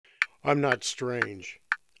I'm not strange,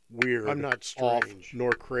 weird, I'm not strange, off, nor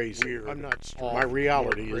crazy. Weird, I'm not strange. My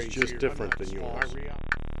reality is just different than yours.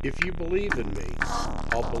 If you believe in me,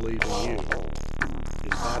 I'll believe in you.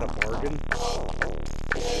 Is that a bargain?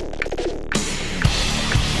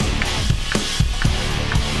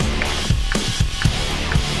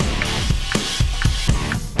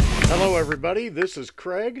 Hello, everybody. This is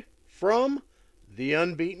Craig from The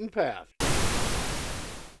Unbeaten Path.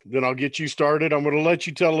 Then I'll get you started. I'm going to let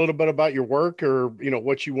you tell a little bit about your work or,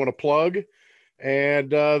 what you want to plug. And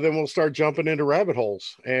then we'll start jumping into rabbit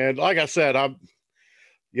holes. And like I said, I'm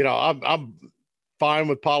fine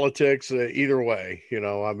with politics either way.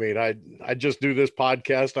 I just do this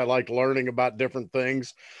podcast. I like learning about different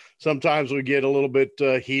things. Sometimes we get a little bit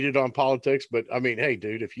heated on politics, but hey,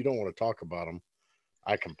 dude, if you don't want to talk about them,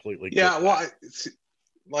 I completely get that. Well, it's,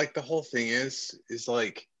 like the whole thing is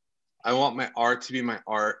like I want my art to be my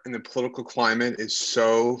art, and the political climate is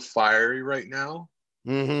so fiery right now.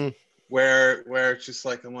 Mm-hmm. Where it's just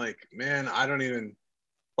like I'm like, man, I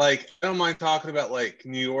don't mind talking about like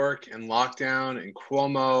New York and lockdown and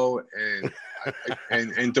Cuomo and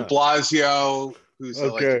and De Blasio, who's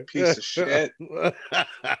like a piece of shit.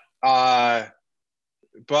 But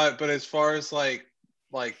as far as like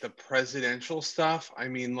the presidential stuff, I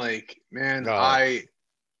mean, like, man,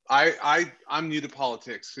 I'm new to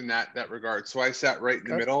politics in that regard. So I sat right in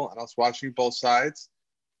the middle and I was watching both sides,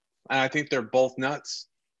 and I think they're both nuts.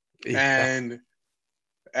 Yeah.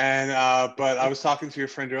 But I was talking to your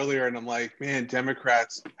friend earlier, and I'm like, man,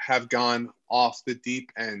 Democrats have gone off the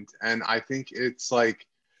deep end, and I think it's like,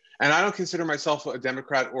 and I don't consider myself a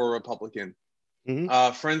Democrat or a Republican.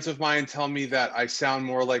 Mm-hmm. Friends of mine tell me that I sound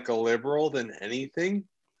more like a liberal than anything.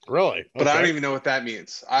 Really? Okay. But I don't even know what that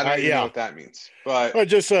means. I don't even know what that means. But with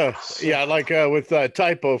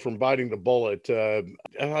Typo from Biting the Bullet.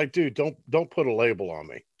 I'm like, dude, don't put a label on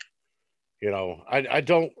me. I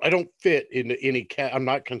don't fit into any I'm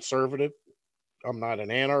not conservative. I'm not an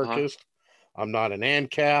anarchist. Uh-huh. I'm not an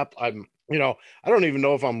ANCAP. I don't even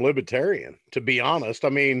know if I'm libertarian, to be honest. I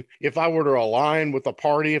mean, if I were to align with a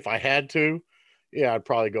party, if I had to, yeah, I'd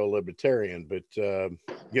probably go libertarian. But,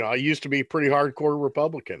 I used to be pretty hardcore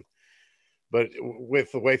Republican. But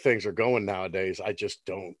with the way things are going nowadays, I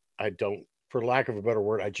don't, for lack of a better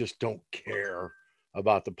word, I just don't care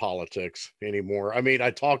about the politics anymore. I mean,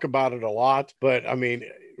 I talk about it a lot, but when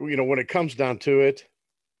it comes down to it,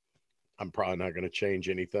 I'm probably not going to change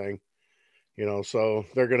anything, so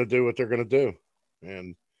they're going to do what they're going to do.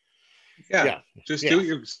 And do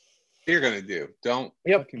what you're going to do. Don't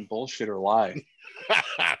fucking bullshit or lie.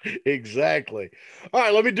 Exactly. All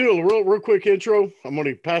right, let me do a real quick intro. I'm going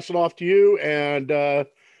to pass it off to you, and then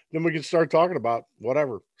we can start talking about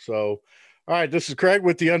whatever. So, all right, this is Craig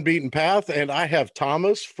with The Unbeaten Path, and I have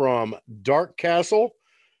Thomas from Dark Castle,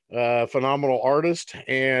 phenomenal artist,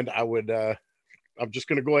 and I'm just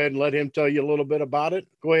going to go ahead and let him tell you a little bit about it.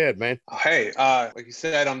 Go ahead, man. Hey, like you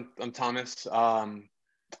said, I'm Thomas.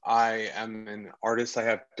 I am an artist. I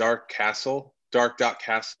have Dark Kastle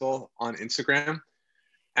on Instagram,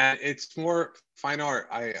 and it's more fine art.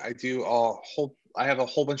 I have a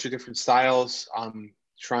whole bunch of different styles. I'm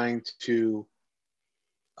trying to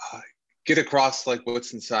get across like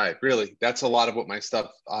what's inside. Really, that's a lot of what my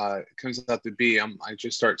stuff comes out to be. I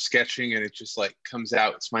just start sketching, and it just like comes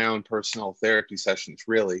out. It's my own personal therapy sessions,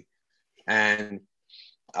 really. And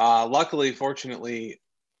luckily, fortunately,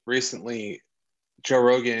 recently, Joe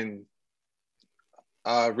Rogan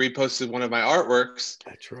reposted one of my artworks.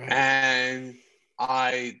 That's right. And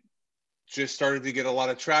I just started to get a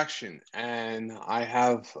lot of traction. And I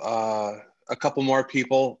have a couple more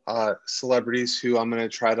people, celebrities, who I'm going to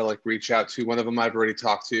try to like reach out to. One of them I've already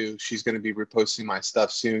talked to. She's going to be reposting my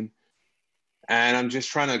stuff soon. And I'm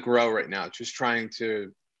just trying to grow right now, just trying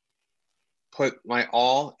to put my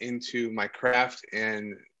all into my craft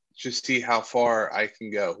and just see how far I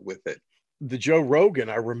can go with it. The Joe Rogan,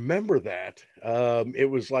 I remember that. It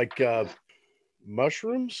was like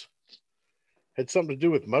mushrooms. Had something to do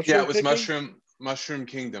with mushroom. Yeah, it was picking? Mushroom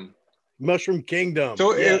Kingdom. Mushroom Kingdom.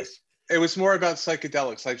 So yes. It was more about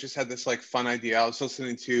psychedelics. I just had this like fun idea. I was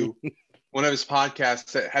listening to one of his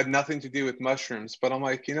podcasts that had nothing to do with mushrooms, but I'm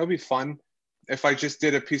like, it'd be fun if I just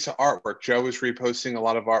did a piece of artwork. Joe was reposting a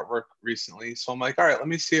lot of artwork recently, so I'm like, all right, let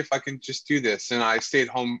me see if I can just do this. And I stayed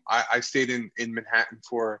home. I stayed in Manhattan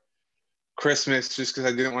for Christmas just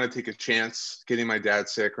because I didn't want to take a chance getting my dad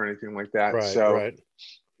sick or anything like that. Right.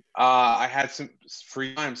 I had some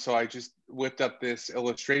free time, so I just whipped up this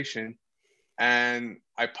illustration and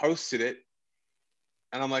I posted it.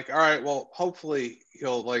 And I'm like, all right, well, hopefully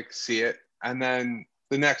he'll like see it. And then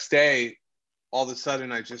the next day, all of a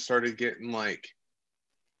sudden, I just started getting like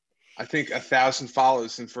I think 1,000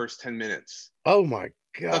 follows in the first 10 minutes. Oh my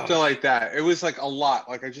Something gosh. like that. It was like a lot.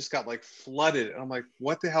 Like I just got like flooded. And I'm like,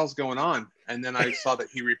 what the hell's going on? And then I saw that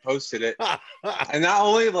he reposted it. And not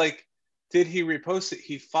only like did he repost it,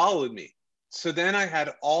 he followed me. So then I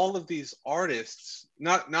had all of these artists,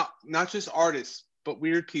 not just artists, but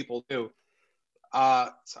weird people too. So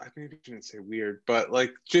I maybe shouldn't say weird, but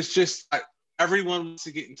like just everyone wants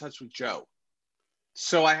to get in touch with Joe.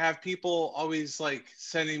 So I have people always like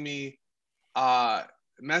sending me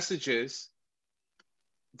messages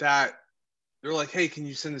that they're like, hey, can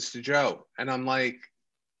you send this to Joe? And I'm like,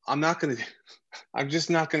 I'm just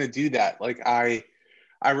not gonna do that. Like I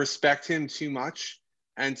respect him too much,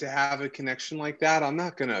 and to have a connection like that, I'm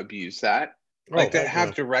not gonna abuse that. Oh, Like to heck have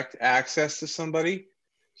no. direct access to somebody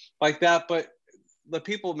like that. But the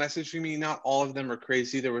people messaging me, not all of them are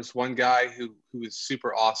crazy. There was one guy who was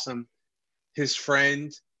super awesome. His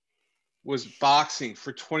friend was boxing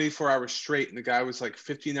for 24 hours straight, and the guy was like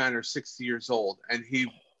 59 or 60 years old, and he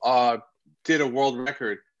did a world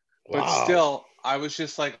record. But Wow. still, I was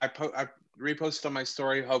just like, I reposted on my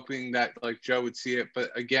story hoping that like Joe would see it. But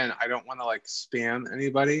again, I don't want to like spam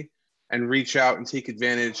anybody and reach out and take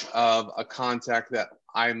advantage of a contact that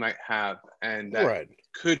I might have and that Right.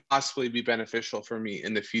 could possibly be beneficial for me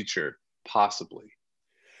in the future, possibly.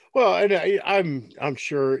 Well, and I'm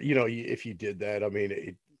sure, if you did that, I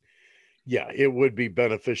mean, yeah, it would be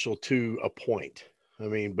beneficial to a point. I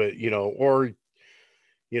mean, but or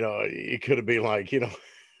it could have been like,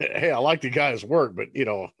 hey, I like the guy's work, but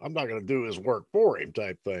I'm not going to do his work for him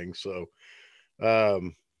type thing. So,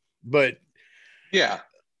 but Yeah.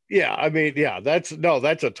 yeah, I mean, yeah, that's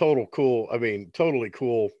a totally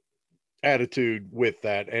cool attitude with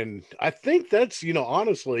that. And I think that's,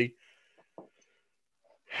 honestly,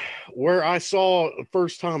 where I saw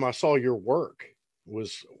first time I saw your work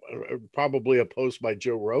was probably a post by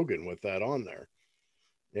Joe Rogan with that on there.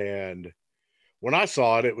 And when I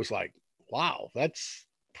saw it, it was like, wow, that's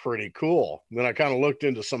pretty cool. And then I kind of looked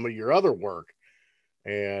into some of your other work,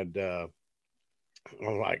 and I'm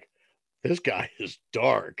like, this guy is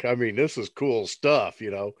dark. I mean, this is cool stuff.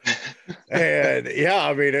 And yeah,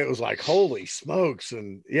 I mean, it was like, holy smokes.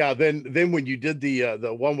 And yeah, then when you did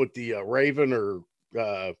the one with the raven or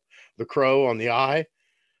the crow on the eye,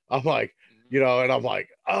 I'm like, and I'm like,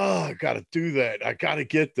 oh, I got to do that. I got to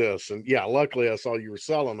get this. And yeah, luckily I saw you were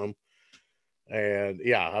selling them. And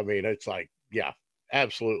yeah, I mean, it's like, yeah,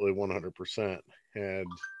 absolutely 100%. And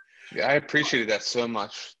Yeah, I appreciated that so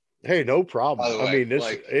much. hey, no By problem. the I way, mean,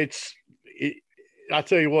 like, I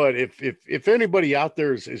tell you what, if anybody out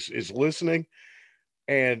there is listening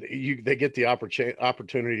and they get the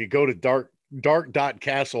opportunity to go to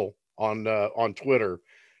dark.castle on Twitter,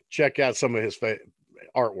 check out some of his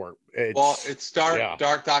artwork. well, It's it's yeah.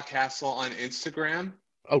 dark castle on Instagram,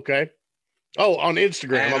 Okay. Oh, on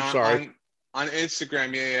Instagram. and I'm sorry. on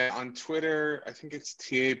Instagram, yeah, on Twitter, I think it's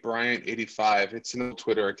TA Bryant 85. It's an old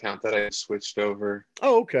Twitter account that I switched over.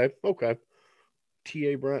 Oh, okay. Okay.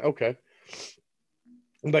 TA Bryant. Okay.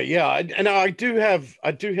 But yeah, and I do have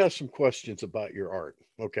some questions about your art.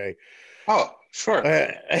 Okay. Oh, sure.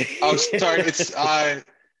 Uh, Oh, sorry.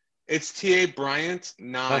 It's TA Bryant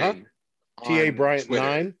uh-huh. 9 TA on Bryant Twitter.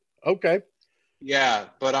 9. Okay. Yeah,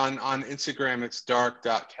 but on Instagram it's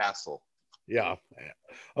dark.castle. Yeah.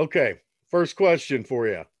 Okay. First question for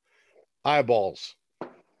you. Eyeballs.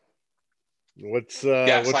 Yes, What's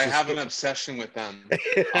I the have an story? obsession with them.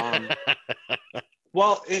 Um,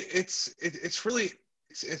 well, it's really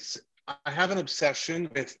it's I have an obsession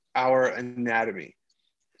with our anatomy.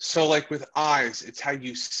 So like with eyes, it's how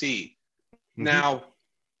you see. hmm Now,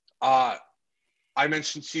 I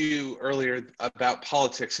mentioned to you earlier about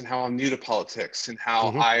politics and how I'm new to politics and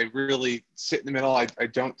how hmm I really sit in the middle. I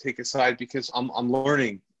don't take a side because I'm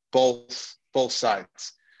learning both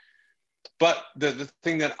sides. But the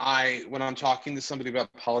thing that when I'm talking to somebody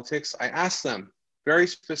about politics, I ask them very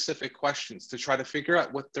specific questions to try to figure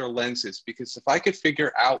out what their lens is. Because if I could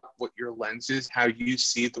figure out what your lens is, how you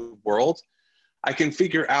see the world, I can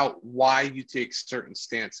figure out why you take certain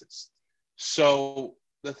stances. So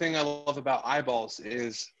the thing I love about eyeballs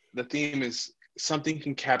is the theme is something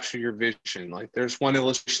can capture your vision. Like there's one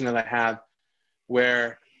illustration that I have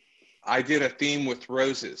where I did a theme with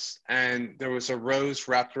roses, and there was a rose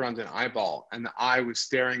wrapped around an eyeball, and the eye was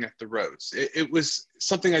staring at the rose. It was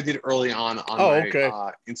something I did early on Oh, my okay.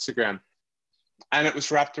 Instagram, and it was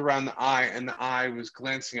wrapped around the eye, and the eye was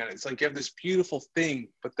glancing at it. It's like you have this beautiful thing,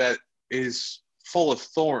 but that is full of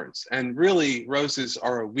thorns. And really, roses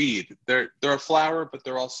are a weed. They're a flower, but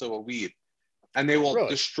they're also a weed, and they will Really?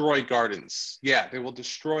 destroy gardens. Yeah, they will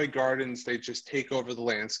destroy gardens. They just take over the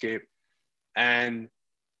landscape, and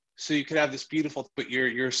So you could have this beautiful, but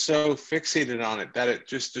you're so fixated on it that it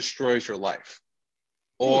just destroys your life.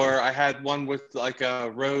 Or I had one with like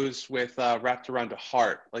a rose with wrapped around a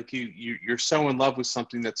heart. Like you're so in love with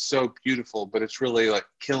something that's so beautiful, but it's really like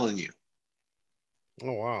killing you.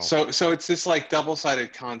 Oh, wow. So it's this like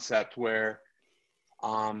double-sided concept where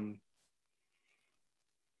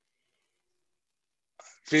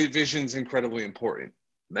vision's incredibly important.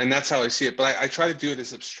 And that's how I see it. But I try to do it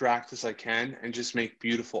as abstract as I can and just make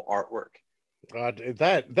beautiful artwork.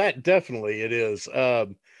 That definitely it is.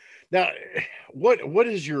 Now, what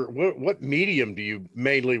is your what medium do you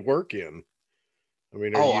mainly work in? I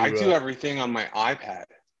mean, are Oh, I you do everything on my iPad.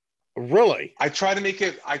 really? I try to make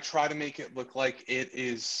it look like it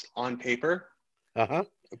is on paper, Uh-huh.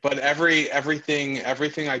 but everything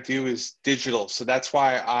I do is digital. So that's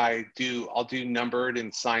why I'll do numbered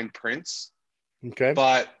and signed prints, Okay.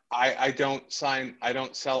 but I don't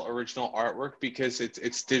sell original artwork because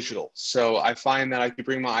it's digital. So I find that I can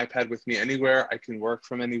bring my iPad with me anywhere. I can work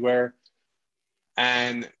from anywhere.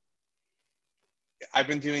 And I've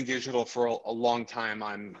been doing digital for a long time.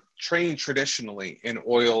 I'm trained traditionally in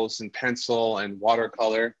oils and pencil and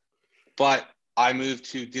watercolor, but I moved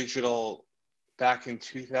to digital back in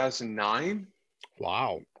 2009,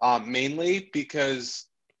 Wow. mainly because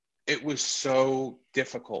it was so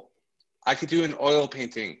difficult. I could do an oil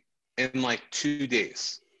painting in like 2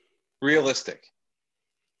 days, realistic.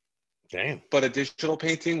 Damn. But a digital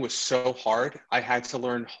painting was so hard, I had to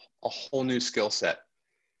learn a whole new skill set.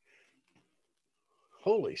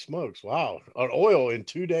 Holy smokes. Wow. An oil in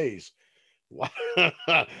 2 days. Wow.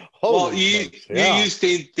 Well, Holy you smokes. you Yeah. use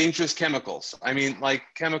dangerous chemicals. I mean, like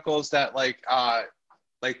chemicals that like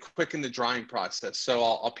quicken the drying process. So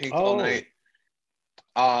I'll paint all Oh, night.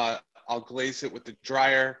 Uh, I'll glaze it with the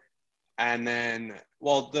dryer, and then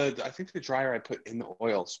well, the I think the dryer I put in the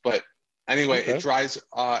oils, but anyway, it okay. dries.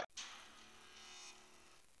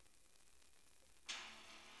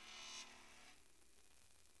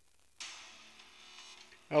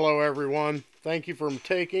 Hello, everyone. Thank you for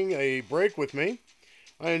taking a break with me.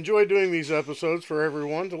 I enjoy doing these episodes for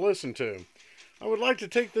everyone to listen to. I would like to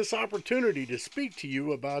take this opportunity to speak to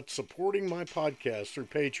you about supporting my podcast through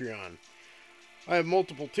Patreon. I have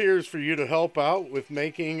multiple tiers for you to help out with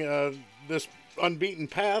making this Unbeaten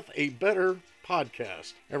Path a better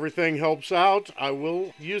podcast. Everything helps out. I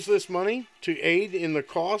will use this money to aid in the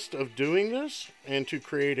cost of doing this and to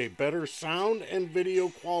create a better sound and video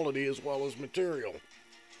quality as well as material.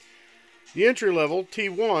 The entry level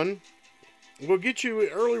T1 will get you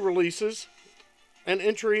early releases and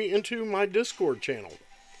entry into my Discord channel.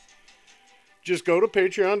 Just go to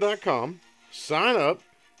patreon.com, sign up,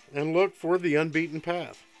 and look for the Unbeaten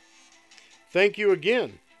Path. Thank you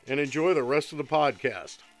again, and enjoy the rest of the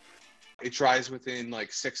podcast. It dries within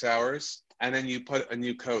like 6 hours, and then you put a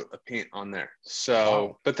new coat of paint on there. So,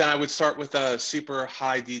 Wow. but then I would start with a super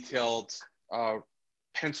high detailed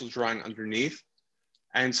pencil drawing underneath,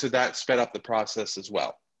 and so that sped up the process as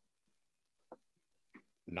well.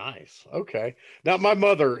 Nice. Okay. Now, my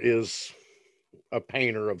mother is a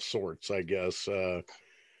painter of sorts, I guess.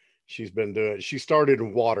 She started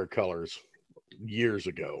in watercolors years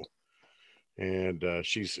ago, and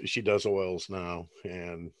she does oils now.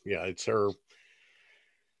 And yeah, it's her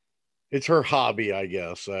hobby, I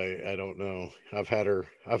guess. I don't know. I've had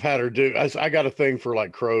her do, I got a thing for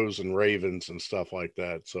like crows and ravens and stuff like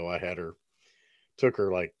that. So took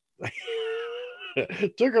her like,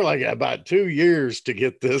 took her like about 2 years to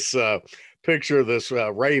get this picture of this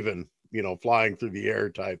raven, flying through the air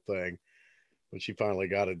type thing. But she finally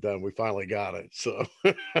got it done. We finally got it. So,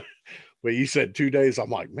 but you said 2 days.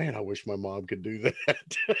 I'm like, man, I wish my mom could do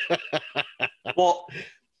that. Well,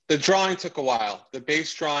 the drawing took a while. The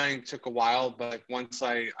base drawing took a while, but once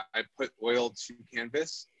I put oil to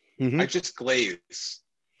canvas, I Mm-hmm. just glaze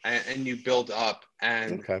and you build up.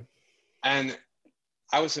 Okay. And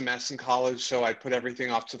I was a mess in college, so I put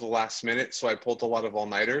everything off to the last minute. So I pulled a lot of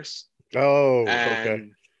all-nighters. Oh, okay.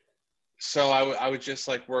 And so I would just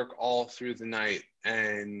like work all through the night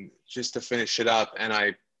and just to finish it up. And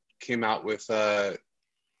I came out with a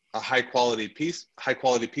high quality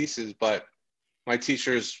pieces, but my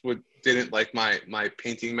teachers didn't like my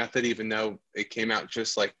painting method, even though it came out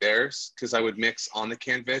just like theirs, because I would mix on the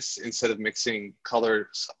canvas instead of mixing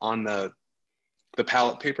colors on the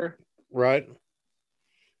palette paper. Right.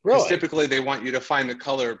 Because Really? typically they want you to find the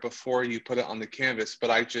color before you put it on the canvas, but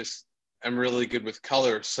I just am really good with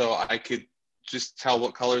color, so I could just tell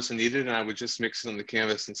what colors I needed, and I would just mix it on the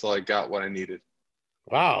canvas until I got what I needed.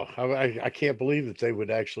 Wow. I can't believe that they would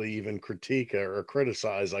actually even critique or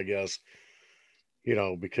criticize, I guess,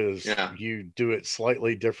 because Yeah. you do it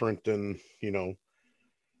slightly different than,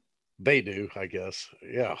 They do, I guess.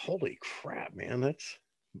 Yeah. Holy crap, man.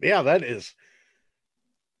 Yeah, that is.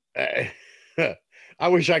 Uh, I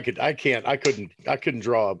wish I could. I can't. I couldn't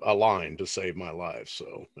draw a line to save my life.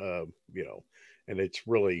 So, you know, and it's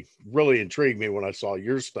really intrigued me when I saw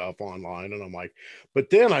your stuff online, and I'm like, but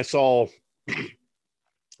then I saw.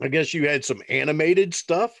 I guess you had some animated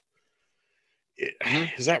stuff.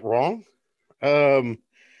 Mhm. Is that wrong? Um,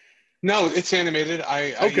 No, it's animated.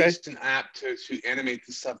 I okay. used an app to animate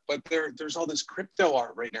this stuff, but there's all this crypto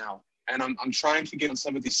art right now, and I'm trying to get on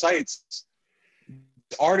some of these sites.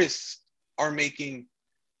 Artists are making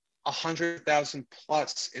 100,000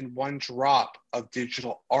 plus in one drop of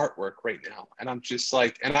digital artwork right now, and I'm just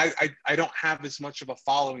like, and I don't have as much of a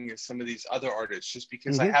following as some of these other artists, just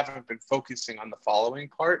because I Mm-hmm. haven't been focusing on the following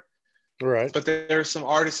part. All right. But there are some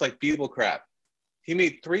artists like Crap. He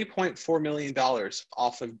made $3.4 million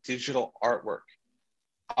off of digital artwork.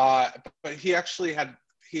 But he actually had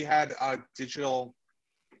digital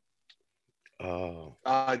Oh.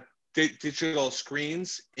 digital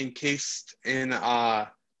screens encased in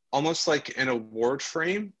almost like an award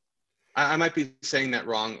frame. I might be saying that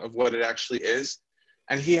wrong of what it actually is.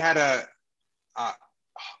 And he had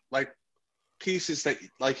like pieces that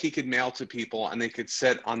like he could mail to people, and they could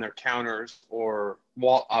sit on their counters or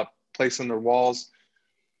wall place on their walls.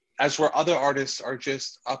 As where other artists are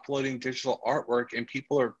just uploading digital artwork, and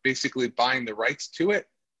people are basically buying the rights to it.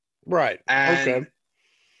 Right. Okay. And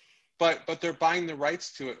but they're buying the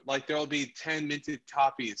rights to it. Like there'll be 10 minted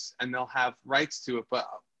copies, and they'll have rights to it, but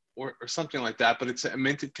or something like that. But it's a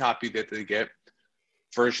minted copy that they get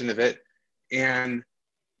version of it, and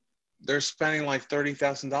they're spending like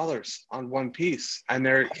 $30,000 on one piece, and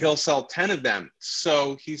he'll sell 10 of them,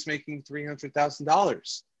 so he's making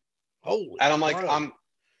 $300,000. Holy And I'm like, crap.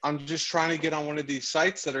 I'm just trying to get on one of these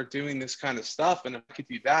sites that are doing this kind of stuff, and if I could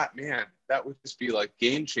do that, man, that would just be like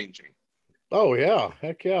game changing. Oh yeah.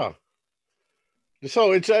 Heck yeah.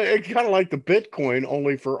 So it's kind of like the Bitcoin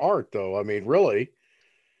only for art, though. I mean, really.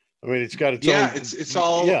 I mean, it's got its Yeah, own. it's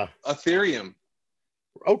all Yeah. Ethereum.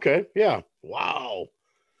 Okay. Yeah. Wow.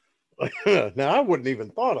 Now I wouldn't even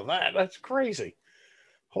thought of that. That's crazy.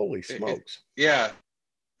 Holy smokes. Yeah,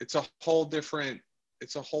 it's a whole different.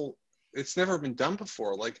 It's a whole. It's never been done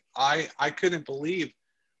before. Like I couldn't believe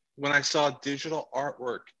when I saw digital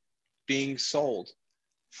artwork being sold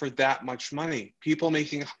for that much money. People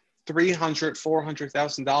making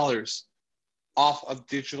 $300,000-$400,000 off of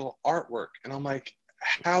digital artwork, and I'm like,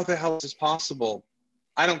 how the hell is this possible?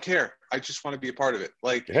 I don't care. I just want to be a part of it.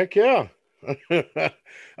 Like, Heck yeah. I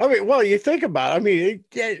mean, well, you think about it. I mean,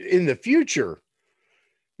 in the future,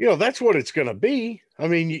 that's what it's going to be. I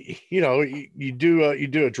mean, you do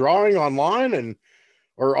a drawing online and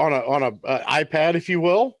or on a iPad, if you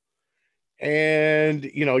will, and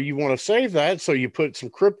you want to save that, so you put some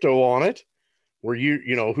crypto on it, where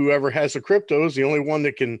whoever has the crypto is the only one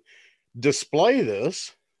that can display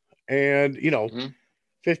this, and mhm.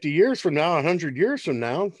 50 years from now, 100 years from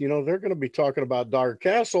now, they're going to be talking about Dark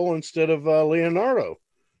Castle instead of Leonardo.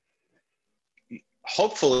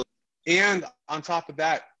 Hopefully. And on top of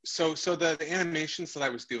that, so the animations that I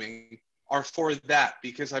was doing are for that,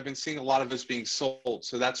 because I've been seeing a lot of us being sold.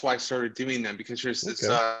 So that's why I started doing them, because there's this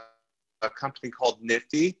Okay. a company called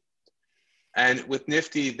Nifty. And with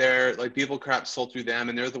Nifty, they're like Crap sold through them,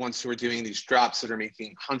 and they're the ones who are doing these drops that are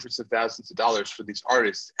making hundreds of thousands of dollars for these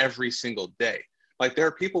artists every single day. Like there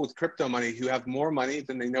are people with crypto money who have more money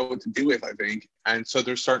than they know what to do with, I think. And so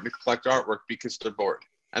they're starting to collect artwork because they're bored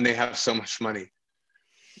and they have so much money.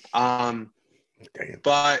 Damn.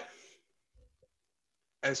 But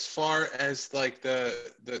as far as like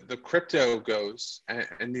the crypto goes,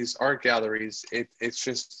 and these art galleries, it's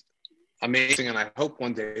just amazing. And I hope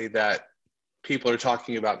one day that people are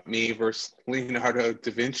talking about me versus Leonardo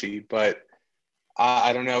da Vinci, but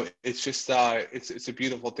I don't know. It's just it's a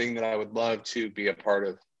beautiful thing that I would love to be a part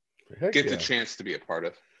of, Heck get the yeah. chance to be a part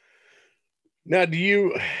of. Now, do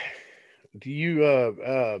you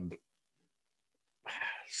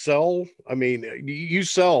sell? I mean, you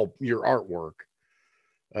sell your artwork,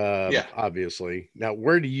 Yeah. obviously. Now,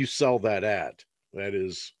 where do you sell that at? That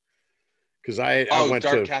is because I Oh, went to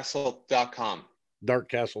darkkastle.com.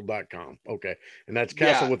 darkkastle.com. Okay. And that's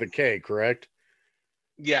castle Yeah. with a K, correct?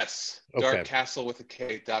 Yes. Okay. Darkkastle with a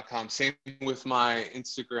K.com. Same with my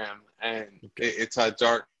Instagram, and Okay. it's a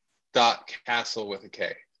dark.castle with a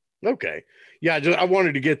K. Okay. Yeah, I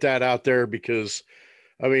wanted to get that out there because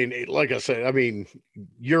I mean, like I said, I mean,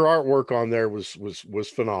 your artwork on there was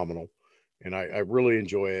phenomenal, and I really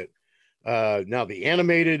enjoy it. Now the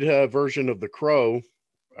animated version of the Crow,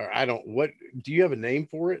 what do you have a name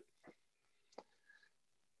for it?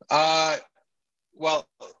 Uh, Well,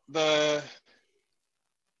 the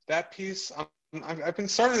that piece, I've been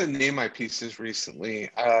starting to name my pieces recently.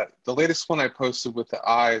 The latest one I posted with the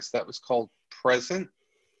eyes, that was called Present.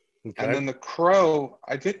 And Okay. then the crow,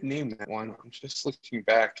 I did name that one. I'm just looking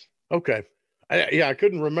back. Okay. I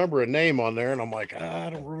couldn't remember a name on there, and I'm like,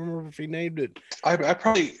 I don't remember if he named it. I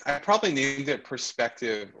probably named it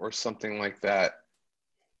Perspective or something like that.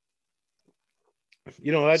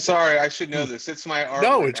 You know, Sorry, I should know this. It's my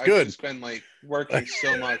no, artwork. it's I've good. just been like working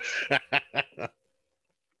so much.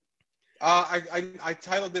 I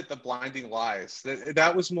titled it "The Blinding Lies."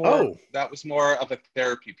 That was more Oh, of a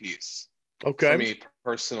therapy piece for okay. me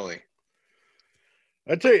personally.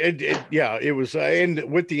 I tell you, yeah, it was,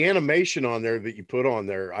 and with the animation on there that you put on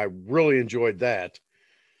there, I really enjoyed that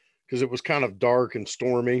because it was kind of dark and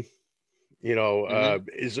stormy. Hmm.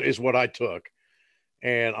 Is what I took,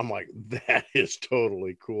 and I'm like, that is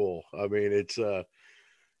totally cool. I mean, it's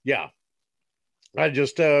yeah. I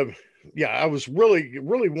just yeah, I was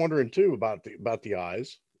really wondering too about the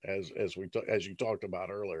eyes as you talked about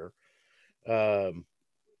earlier, um,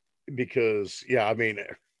 because yeah, I mean,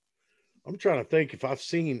 I'm trying to think if I've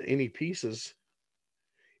seen any pieces,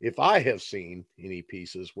 if I have seen any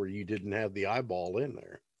pieces where you didn't have the eyeball in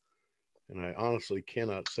there. And I honestly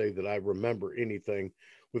cannot say that I remember anything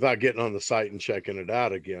without getting on the site and checking it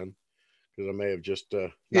out again, because I may have just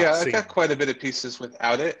not Yeah, I've got seen. quite a bit of pieces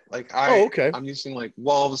without it. Like Oh, okay. I'm using like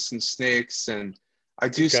wolves and snakes, and I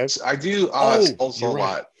do Okay. I do Oh, skulls a you're right.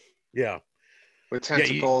 lot Yeah. with Yeah.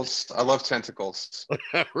 tentacles. I love tentacles.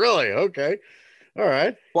 Really? Okay. All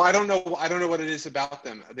right. Well, I don't know what it is about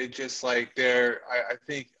them. They just like I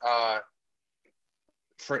think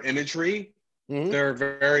for imagery, Hmm. they're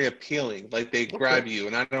very appealing. Like they Okay. grab you,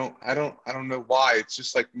 and I don't know why. It's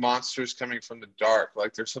just like monsters coming from the dark.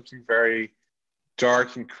 Like there's something very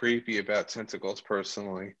dark and creepy about tentacles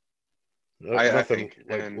personally. I Nothing think.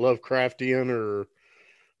 like And Lovecraftian or.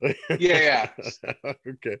 yeah, yeah.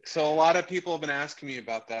 Okay. So a lot of people have been asking me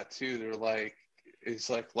about that too. They're like, is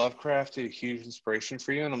like Lovecraft a huge inspiration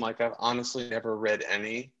for you? And I'm like, I've honestly never read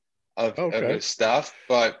any of Okay. his stuff,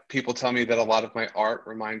 but people tell me that a lot of my art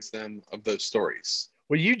reminds them of those stories.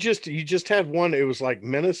 Well, you just had one. It was like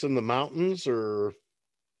Menace in the Mountains, or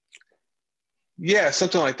Yeah,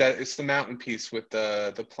 something like that. It's the mountain piece with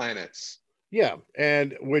the planets. yeah,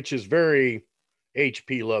 and which is very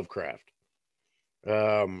H.P. Lovecraft.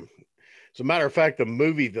 Um, as a matter of fact, the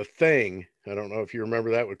movie The Thing, I don't know if you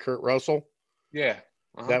remember that with Kurt Russell. Yeah.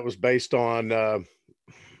 Uh-huh. That was based on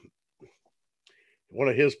one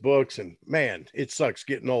of his books, and man, it sucks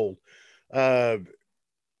getting old. Uh,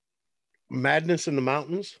 Madness in the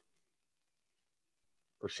Mountains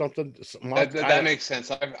or something. That makes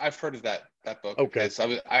sense. I've heard of that book of Okay. his.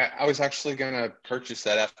 I was actually gonna purchase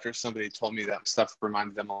that after somebody told me that stuff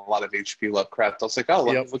reminded them a lot of H.P. Lovecraft. I was like, oh,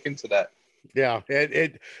 let me Yep. look into that. Yeah.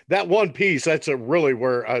 That one piece, that's a really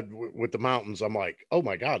where with the mountains, I'm like, oh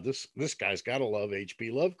my God, this guy's got to love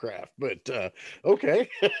H.P. Lovecraft. But okay.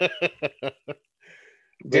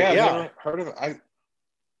 But Yeah, I've yeah. never heard of it.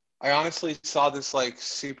 I honestly saw this like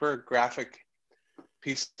super graphic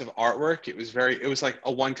piece of artwork. It was like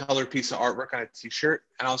a one color piece of artwork on a t-shirt.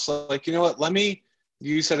 And I was like, you know what? Let me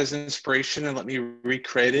use that as inspiration and let me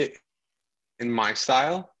recreate it in my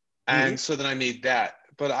style. Hmm. And so then I made that.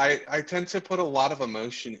 But I tend to put a lot of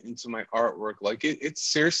emotion into my artwork. Like it's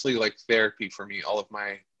seriously like therapy for me, all of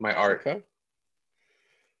my art. Okay.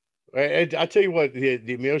 I tell you what,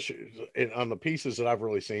 the emotion on the pieces that I've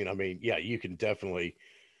really seen, I mean, yeah, you can definitely,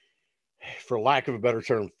 for lack of a better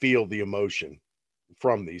term, feel the emotion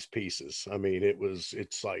from these pieces. I mean,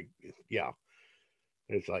 it's like, yeah,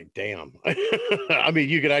 it's like, damn. I mean,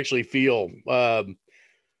 you could actually feel, I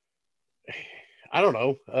don't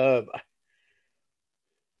know,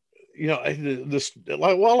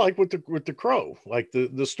 like, well, like with the crow, like the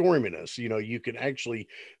storminess, you can actually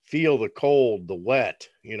feel the cold, the wet,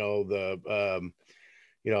 you know, the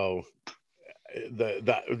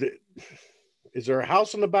is there a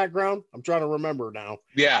house in the background? I'm trying to remember now.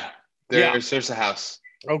 Yeah, Yeah. there's a house.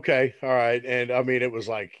 Okay. All right. And I mean, it was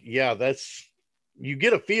like, yeah, you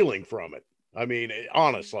get a feeling from it. I mean,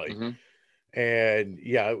 honestly. Hmm. And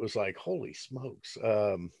yeah, it was like, holy smokes.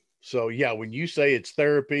 So yeah, when you say it's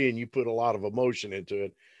therapy and you put a lot of emotion into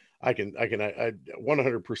it, I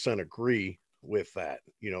 100% agree with that,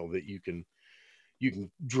 that you can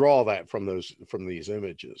draw that from these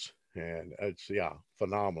images, and it's, yeah,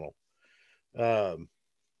 phenomenal. Um,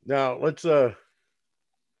 Now let's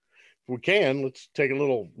take a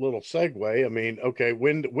little segue. I mean, okay,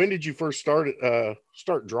 when did you first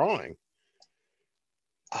start drawing?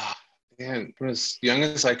 Ah, man, from as young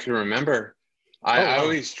as I can remember. I, Oh I wow.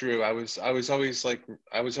 always drew. I was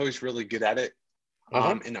always really good at it.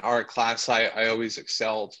 Uh-huh. In art class, I always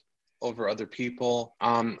excelled over other people.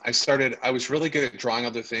 I was really good at drawing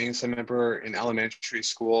other things. I remember in elementary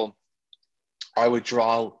school, I would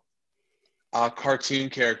draw cartoon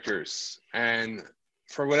characters. And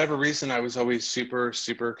for whatever reason, I was always super,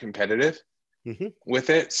 super competitive Hmm. with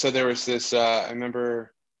it. So there was this, I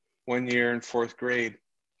remember one year in fourth grade,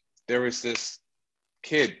 there was this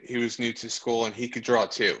kid, he was new to school and he could draw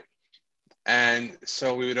too. And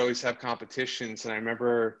so we would always have competitions. And I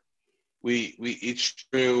remember we each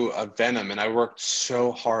drew a Venom, and I worked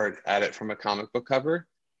so hard at it from a comic book cover,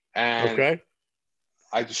 and Okay.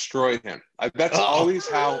 I destroyed him. That's Oh. always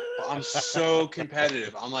how I'm so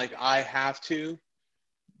competitive. I'm like, I have to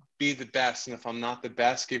be the best, and if I'm not the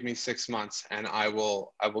best, give me 6 months, and I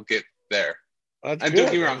will get there. That's And don't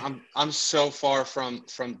get good. me wrong, I'm so far from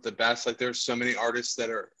the best. Like there's so many artists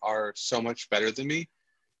that are so much better than me,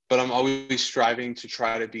 but I'm always striving to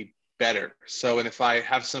try to be better. So, and if I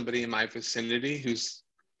have somebody in my vicinity who's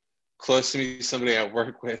close to me, somebody I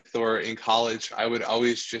work with or in college, I would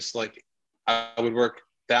always just like, I would work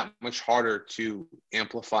that much harder to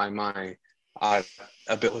amplify my uh,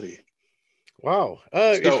 ability. Wow.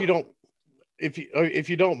 So If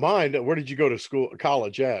you don't mind, where did you go to school,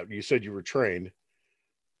 college at? You said you were trained.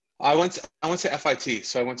 I went to FIT,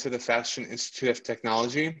 so I went to the Fashion Institute of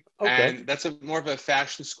Technology, Okay. and that's more of a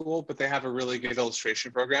fashion school, but they have a really good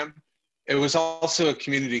illustration program. It was also a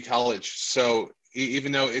community college, so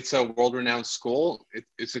even though it's a world-renowned school,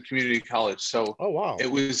 it's a community college, so Oh wow.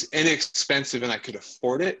 it was inexpensive and I could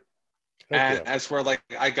afford it. Heck And yeah. that's where like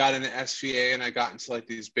I got into SVA and I got into like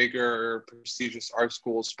these bigger prestigious art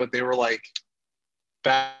schools, but they were like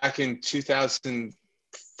back in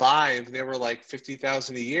 2005, they were like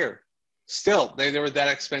 50,000 a year. Still, they were that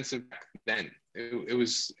expensive back then. It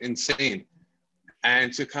was insane.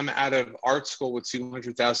 And to come out of art school with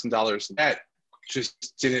 $200,000 in debt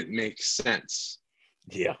just didn't make sense.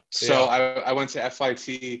 Yeah. So Yeah. I went to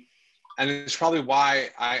FIT, and it's probably why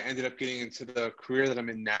I ended up getting into the career that I'm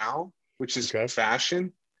in now, which is Okay.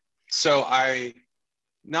 fashion. So I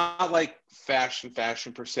not like fashion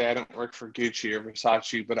per se. I don't work for Gucci or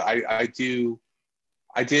Versace, but I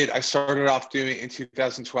started off doing in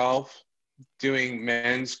 2012 doing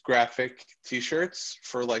men's graphic t-shirts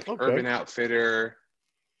for like Okay. Urban Outfitter,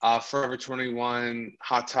 Forever 21,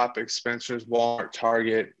 Hot Topic, Spencer's, Walmart,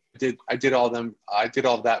 Target. I did all them. I did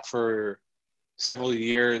all that for several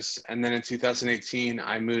years, and then in 2018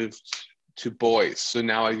 I moved to boys. So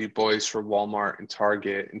now I do boys for Walmart and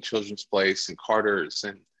Target and Children's Place and Carter's,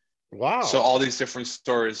 and so Wow. all these different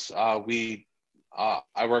stores. I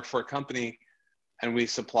work for a company, and we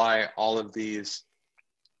supply all of these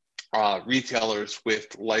retailers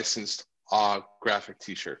with licensed graphic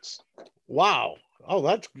T-shirts. Wow. Oh,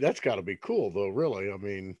 that's got to be cool though. Really. I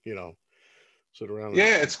mean, sit around and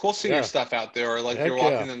Yeah, it's cool seeing your yeah. stuff out there, or like you're Heck yeah.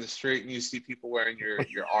 walking down the street and you see people wearing your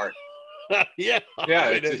art. Yeah. I Yeah,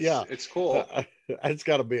 mean, yeah. it's cool. It's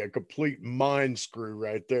got to be a complete mind screw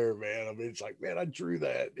right there, man. I mean, it's like, man, I drew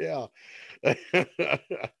that. Yeah.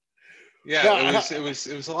 Yeah, Now, it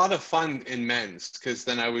was a lot of fun in men's because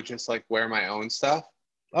then I would just like wear my own stuff.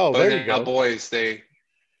 oh, But there you now go. boys,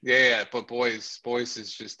 but boys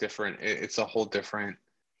is just different. It's a whole different.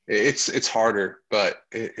 It's harder, but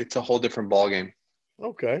it's a whole different ball game.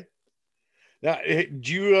 Okay. Now,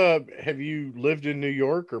 do you have you lived in New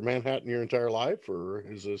York or Manhattan your entire life, or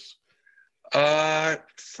is this No,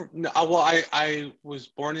 well, I was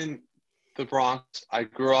born in the Bronx. I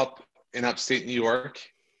grew up in upstate New York,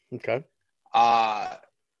 okay? uh,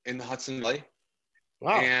 in the Hudson Valley,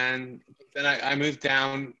 Wow. and then I moved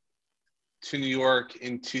down to New York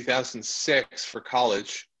in 2006 for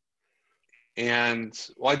college. And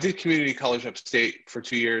well, I did community college upstate for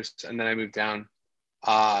 2 years, and then I moved down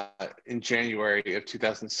uh, in January of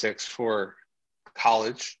 2006 for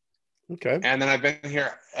college. Okay. And then I've been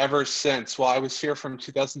here ever since. Well, I was here from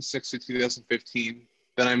 2006 to 2015.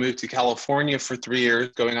 Then I moved to California for 3 years,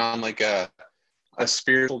 going on like a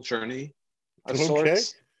spiritual journey of Okay.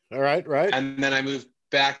 sorts. All right. Right. And then I moved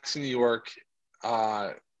back to New York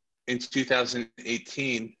uh, in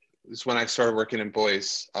 2018 is when I started working in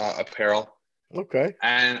boys apparel. Okay.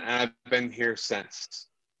 And I've been here since.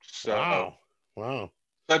 So Wow. Wow.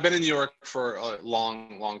 I've been in New York for a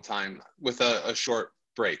long, long time with a short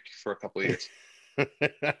break for a couple of years.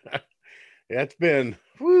 It's been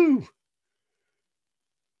whoo.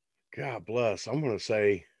 God bless. I'm gonna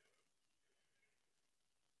say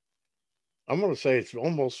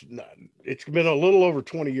it's been a little over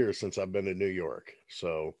 20 years since I've been in New York.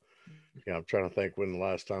 So Yeah, I'm trying to think when the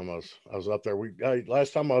last time I was up there.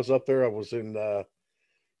 Last time I was up there, I was in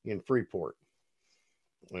Freeport,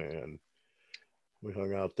 and we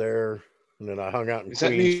hung out there, and then I hung out in Is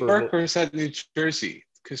that New Queens for a York little. or is that New Jersey?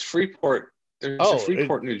 Because Freeport, there's a Oh,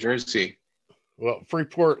 Freeport, New Jersey. well,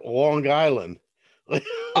 Freeport, Long Island.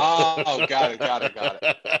 Oh, got it, got it, got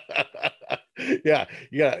it. Yeah,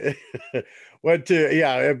 yeah. Went to,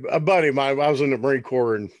 yeah, a buddy of mine. I was in the Marine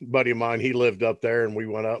Corps, and a buddy of mine, he lived up there, and we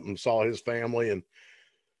went up and saw his family and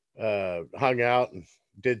hung out and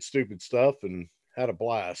did stupid stuff and had a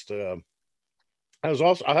blast. I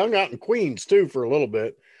hung out in Queens too for a little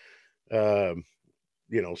bit. Um,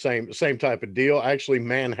 same type of deal. Actually,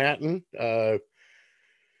 Manhattan.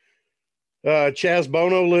 Chaz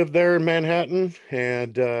Bono lived there in Manhattan,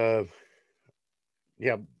 and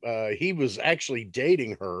he was actually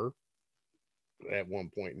dating her at one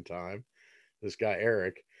point in time. This guy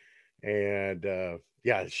Eric, and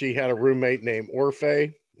she had a roommate named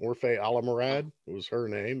Orfe Alamurad was her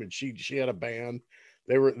name, and she had a band.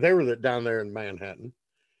 They were down there in Manhattan,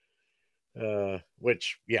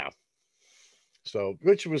 which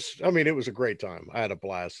was, I mean, it was a great time. I had a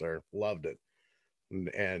blast there, loved it,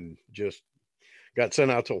 and just got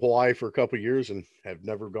sent out to Hawaii for a couple of years and have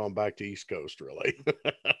never gone back to East Coast really.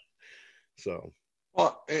 So,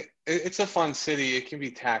 Well, it's a fun city. It can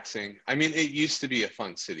be taxing. I mean, it used to be a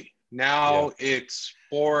fun city. yeah. Now it's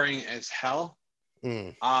boring as hell.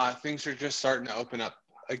 Mm, Things are just starting to open up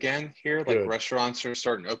again here. Like good. restaurants are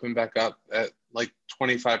starting to open back up at like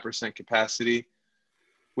 25% capacity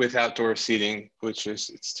with outdoor seating, which is,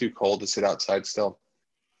 it's too cold to sit outside still.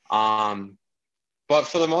 But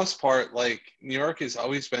for the most part, like New York has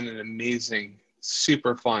always been an amazing,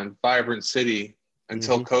 super fun, vibrant city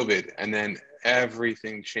until COVID, and then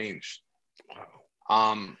everything changed.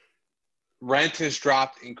 Wow. Rent has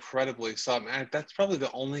dropped incredibly. So man, that's probably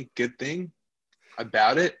the only good thing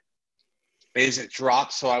about it is it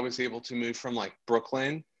dropped. So I was able to move from like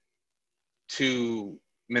Brooklyn to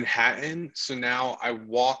Manhattan. So now I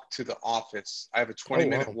walk to the office. I have a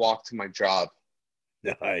 20-minute walk to my job.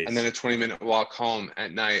 Nice. And then a 20-minute walk home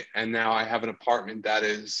at night. And now I have an apartment that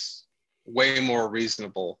is way more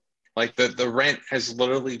reasonable. Like the rent has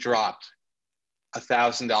literally dropped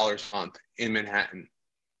 $1,000 a month in Manhattan.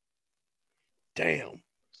 Damn.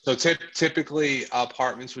 So typically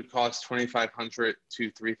apartments would cost $2,500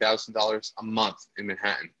 to $3,000 a month in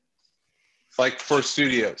Manhattan. Like for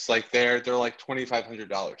studios, like they're like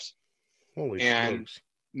 $2,500. Holy And smokes.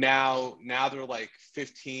 now they're like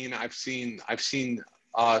 15. I've seen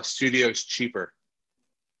studios cheaper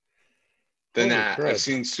than Holy that. crud. I've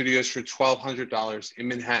seen studios for $1,200 in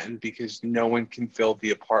Manhattan because no one can fill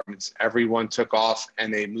the apartments. Everyone took off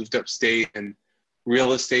and they moved upstate, and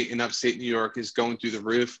real estate in upstate New York is going through the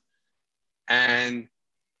roof. And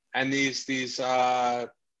these de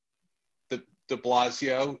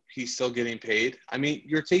Blasio, he's still getting paid. I mean,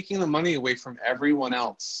 you're taking the money away from everyone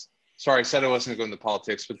else. Sorry, I said I wasn't going to go into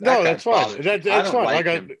politics, but that that's fine. That's fine. like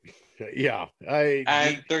him.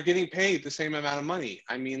 And They're getting paid the same amount of money.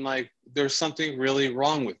 I mean, like, there's something really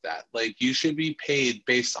wrong with that. Like, you should be paid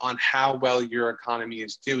based on how well your economy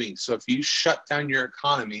is doing. So if you shut down your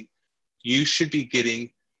economy, you should be getting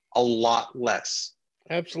a lot less.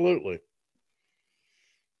 Absolutely.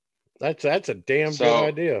 That's a damn good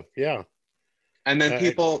idea. Yeah. And then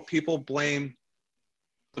people blame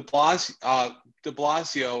de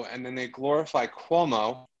Blasio, and then they glorify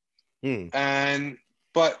Cuomo.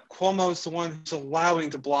 But Cuomo is the one who's allowing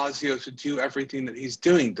de Blasio to do everything that he's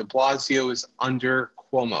doing. De Blasio is under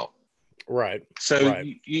Cuomo. Right. So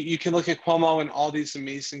right. You can look at Cuomo and all these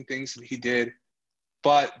amazing things that he did,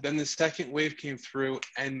 but then the second wave came through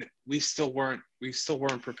and we still weren't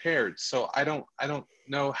prepared. So I don't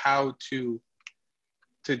know how to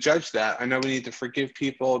judge that. I know we need to forgive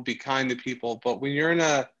people, be kind to people, but when you're in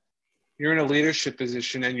a leadership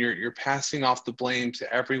position and you're passing off the blame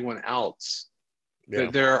to everyone else,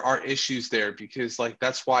 there are issues there, because like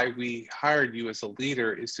that's why we hired you as a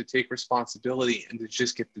leader, is to take responsibility and to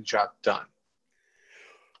just get the job done.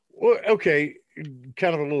 Well, okay,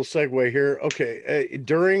 kind of a little segue here. Okay,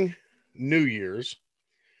 during New Year's,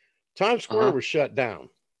 Times Square was shut down.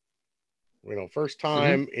 First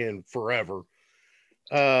time in forever.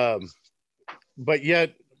 But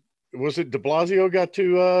yet, was it de Blasio got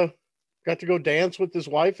to go dance with his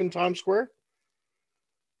wife in Times Square?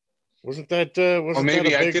 Wasn't that maybe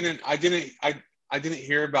that a big... I didn't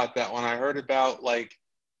hear about that one. I heard about like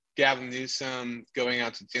Gavin Newsom going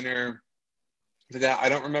out to dinner. That I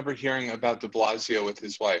don't remember hearing about de Blasio with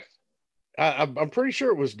his wife. I'm pretty sure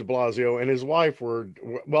it was de Blasio and his wife were,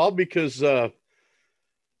 well, because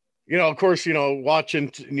Of course,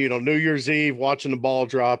 watching, New Year's Eve, watching the ball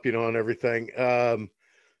drop, and everything.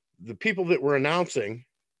 The people that were announcing,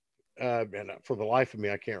 and for the life of me,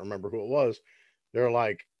 I can't remember who it was. They're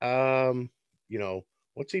like,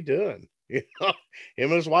 what's he doing? Him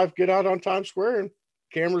and his wife get out on Times Square and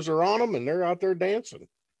cameras are on them and they're out there dancing,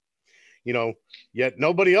 yet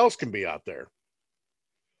nobody else can be out there.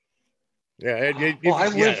 Yeah.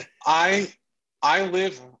 Well, I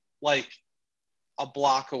live like a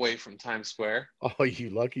block away from Times Square. Oh, you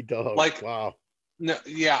lucky dog. Like, wow. No,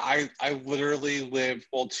 yeah, I literally live,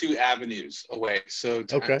 well, 2 avenues away. So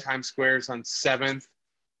Okay. Times Square is on 7th.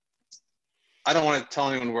 I don't want to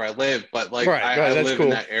tell anyone where I live, but like Right, I that's live cool.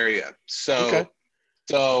 in that area. Okay.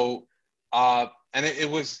 And it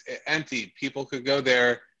was empty. People could go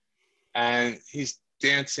there and he's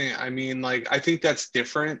dancing. I mean, like, I think that's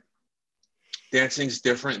different. Dancing's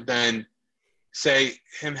different than, say,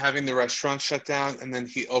 him having the restaurant shut down and then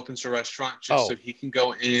he opens a restaurant just so he can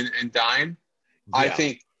go in and dine. Yeah. I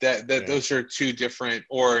think that those are two different,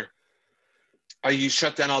 or you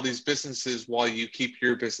shut down all these businesses while you keep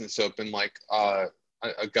your business open, like a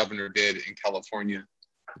governor did in California.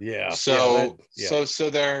 Yeah. So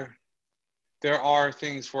there are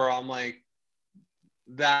things where I'm like,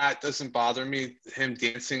 that doesn't bother me, him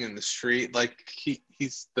dancing in the street. Like,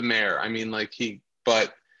 he's the mayor. I mean, like,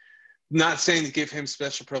 but not saying to give him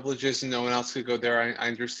special privileges and no one else could go there. I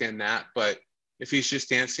understand that, but if he's just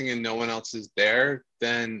dancing and no one else is there,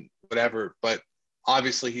 then whatever. But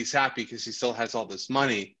obviously he's happy because he still has all this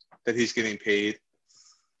money that he's getting paid.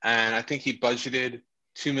 And I think he budgeted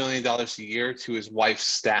 $2 million a year to his wife's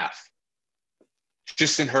staff,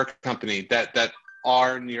 just in her company, that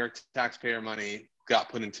our New York taxpayer money got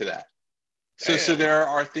put into that. So there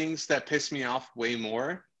are things that piss me off way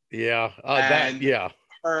more. Yeah.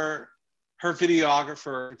 Her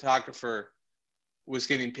videographer, photographer was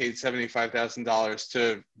getting paid $75,000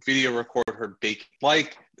 to video record her baking.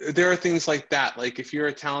 Like, there are things like that. Like, if you're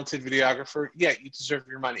a talented videographer, yeah, you deserve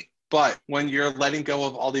your money. But when you're letting go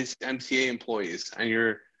of all these MTA employees and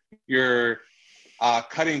you're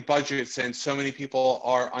cutting budgets and so many people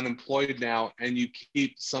are unemployed now, and you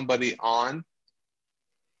keep somebody on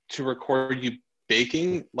to record you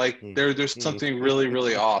baking, like, there's something really,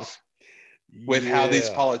 really off with how these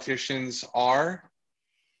politicians are.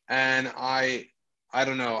 And I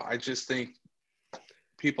don't know. I just think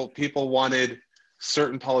people wanted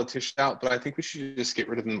certain politicians out, but I think we should just get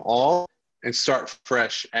rid of them all and start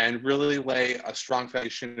fresh and really lay a strong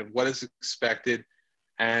foundation of what is expected,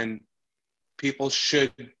 and people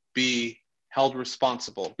should be held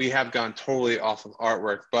responsible. We have gone totally off of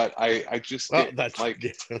artwork, but I just that's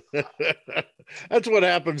what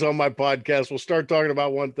happens on my podcast. We'll start talking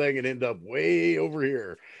about one thing and end up way over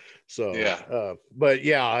here. So yeah, but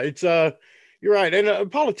yeah, it's you're right.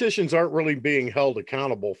 And politicians aren't really being held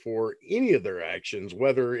accountable for any of their actions,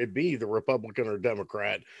 whether it be the Republican or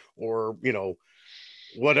Democrat or,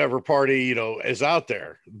 whatever party, is out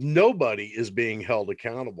there. Nobody is being held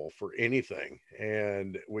accountable for anything.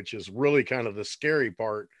 And which is really kind of the scary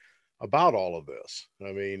part about all of this.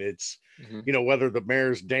 I mean, it's, whether the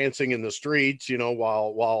mayor's dancing in the streets,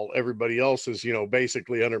 while everybody else is,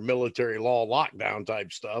 basically under military law lockdown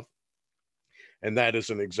type stuff. And that is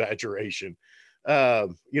an exaggeration. Or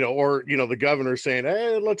the governor saying,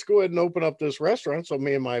 hey, let's go ahead and open up this restaurant so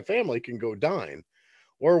me and my family can go dine.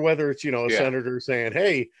 Or whether it's, a senator saying,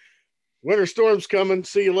 hey, winter storm's coming,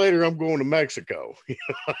 see you later, I'm going to Mexico.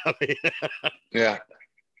 Yeah.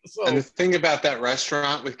 So, and the thing about that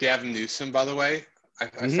restaurant with Gavin Newsom, by the way, I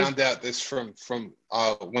found out this from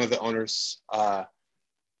one of the owners of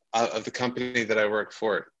the company that I work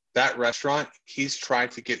for. That restaurant, he's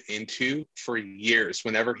tried to get into for years.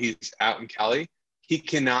 Whenever he's out in Cali, he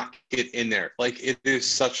cannot get in there. Like, it is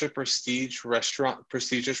such a prestigious restaurant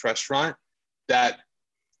that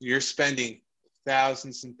you're spending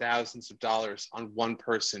thousands and thousands of dollars on one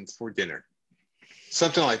person for dinner.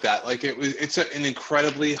 Something like that. Like, it's an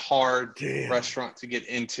incredibly hard restaurant to get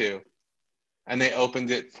into. And they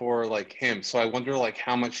opened it for like him. So I wonder like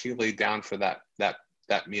how much he laid down for that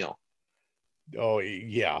meal. Oh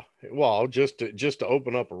yeah. Well, just to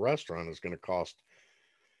open up a restaurant is going to cost,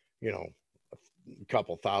 a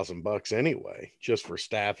couple $1,000 anyway, just for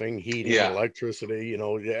staffing, heating, electricity,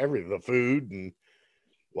 the food. And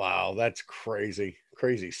wow, that's crazy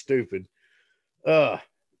stupid.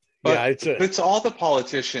 It's all the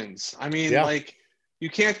politicians. I mean, like, you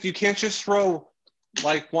can't just throw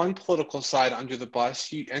like one political side under the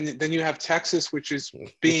bus. And then you have Texas, which is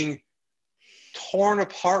being torn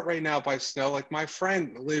apart right now by snow. Like, my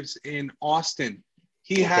friend lives in Austin.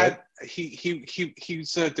 He's a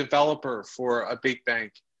developer for a big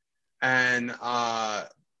bank, and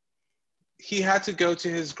he had to go to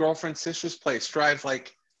his girlfriend's sister's place, drive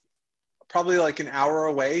like probably like an hour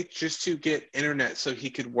away just to get internet so he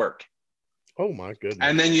could work. Oh my goodness.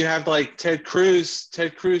 And then you have like Ted Cruz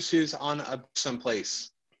who's on someplace.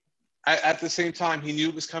 At the same time, he knew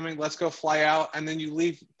it was coming. Let's go fly out. And then you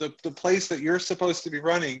leave the place that you're supposed to be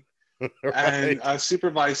running Right. and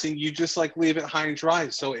supervising. You just like leave it high and dry.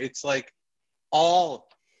 So it's like all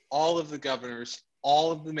of the governors,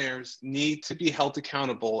 all of the mayors need to be held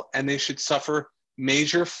accountable, and they should suffer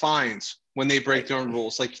major fines when they break their own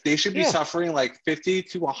rules. Like they should be suffering like $50,000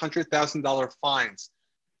 to $100,000 fines,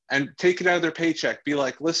 and take it out of their paycheck. Be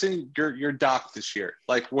like, listen, you're docked this year.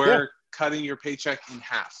 Like we're cutting your paycheck in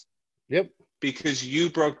half. Yep. Because you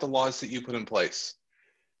broke the laws that you put in place.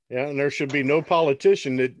 Yeah, and there should be no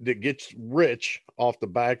politician that gets rich off the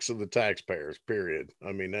backs of the taxpayers, period.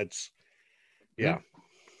 I mean, that's yeah.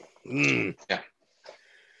 Mm. Yeah.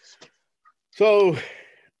 So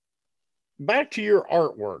back to your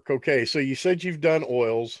artwork. Okay, so you said you've done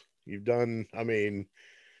oils. You've done, I mean,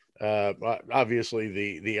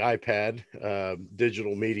 obviously the iPad,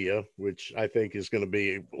 digital media, which I think is going to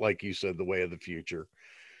be, like you said, the way of the future.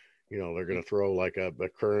 You know, they're going to throw like a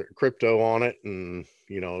current crypto on it, and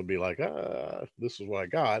you know, it'd be like, this is what I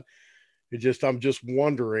got. I'm just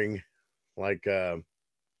wondering, like,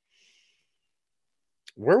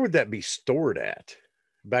 where would that be stored at?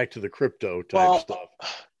 Back to the crypto type stuff.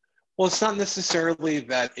 Well, it's not necessarily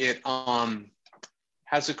that it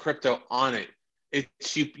has a crypto on it.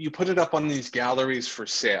 It's you put it up on these galleries for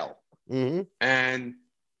sale. Mm-hmm. And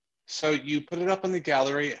so you put it up on the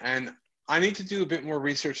gallery, and I need to do a bit more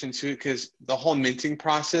research into it, because the whole minting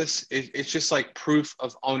process, it's just like proof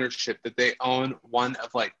of ownership that they own one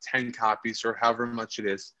of like 10 copies or however much it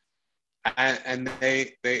is. And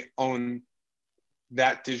they own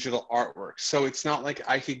that digital artwork. So it's not like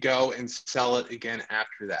I could go and sell it again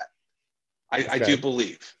after that. I do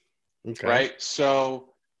believe. Okay. Right.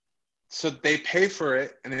 So they pay for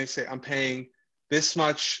it, and they say, I'm paying this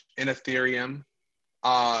much in Ethereum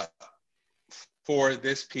for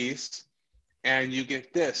this piece, and you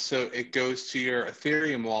get this. So it goes to your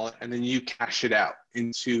Ethereum wallet, and then you cash it out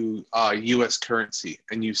into US currency,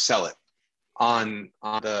 and you sell it on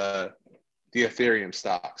the Ethereum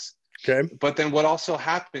stocks. Okay. But then what also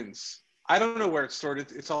happens, I don't know where it's stored.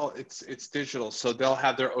 It's digital. So they'll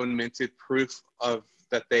have their own minted proof of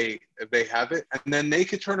that they have it, and then they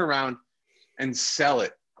could turn around and sell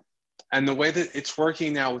it. And the way that it's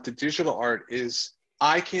working now with the digital art is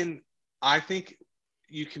I think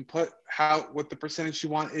you can put what the percentage you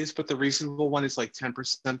want is, but the reasonable one is like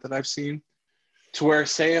 10% that I've seen, to where,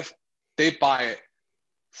 say if they buy it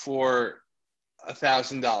for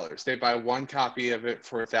 $1,000, they buy one copy of it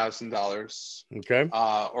for $1,000, okay,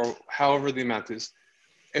 or however the amount is.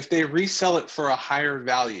 If they resell it for a higher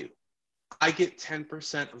value, I get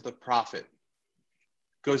 10% of the profit.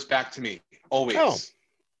 Goes back to me always. Oh,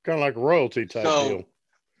 kind of like a royalty type deal.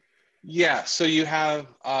 Yeah. So you have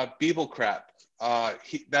Beeblecrap.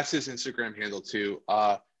 That's his Instagram handle too.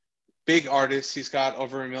 Big artist. He's got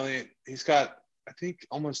over 1 million. He's got, I think,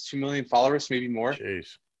 almost 2 million followers, maybe more.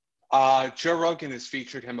 Jeez. Joe Rogan has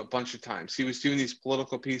featured him a bunch of times. He was doing these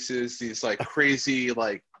political pieces, these like crazy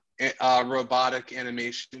like robotic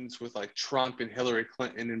animations with like Trump and Hillary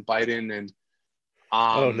Clinton and Biden, and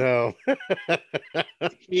oh no.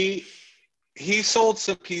 he sold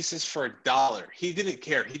some pieces for $1. He didn't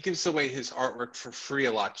care. He gives away his artwork for free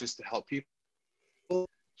a lot just to help people,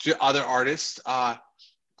 other artists.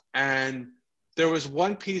 And there was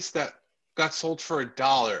one piece that got sold for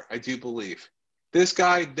 $1, I do believe. This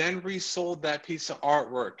guy then resold that piece of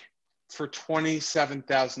artwork for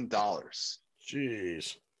 $27,000.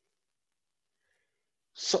 Jeez.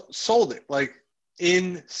 So, sold it, like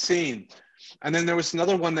insane. And then there was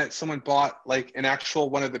another one that someone bought, like an actual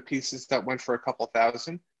one of the pieces that went for a couple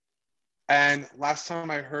thousand. And last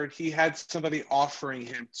time I heard, he had somebody offering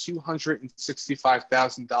him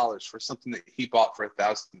 $265,000 for something that he bought for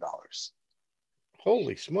 $1,000.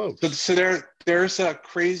 Holy smokes. So there's a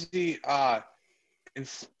crazy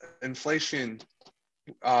inflation.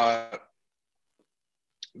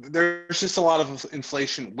 There's just a lot of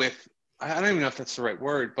inflation with, I don't even know if that's the right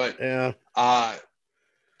word, but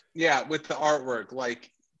yeah, with the artwork.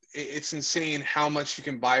 Like it's insane how much you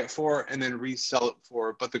can buy it for and then resell it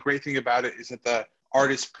for. But the great thing about it is that the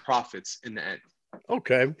artist profits in the end.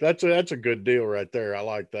 Okay, that's a good deal right there. I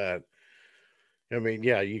like that. I mean,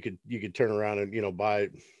 yeah, you could turn around and buy.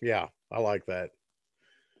 Yeah, I like that.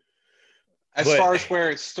 As far as where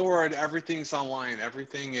it's stored, everything's online.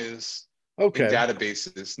 Everything is in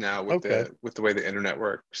databases now with the way the internet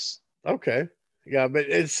works. Okay. Yeah, but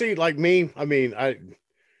it see like me, I mean, I'm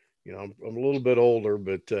a little bit older,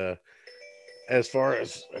 but as far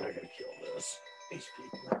as I gotta kill this, these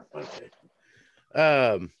people. Okay.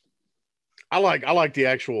 Um, I like the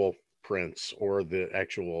actual prints or the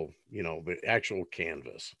actual, the actual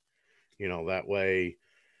canvas. That way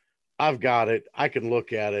I've got it. I can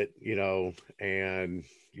look at it, and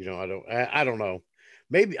I don't know.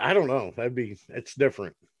 Maybe I don't know. It's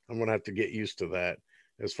different. I'm gonna have to get used to that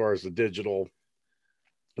as far as the digital,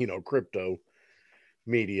 crypto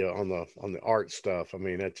media on the art stuff. I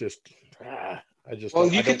mean, that's just I just Well,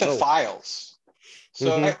 don't I you get don't the know. files.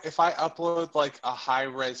 So Hmm. if I upload like a high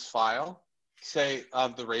res file, say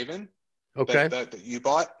of the Raven Okay. that you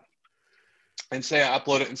bought, and say I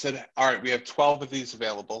upload it and said, all right, we have 12 of these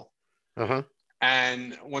available. Uh-huh.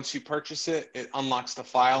 And once you purchase it, it unlocks the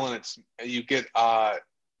file, and you get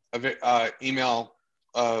email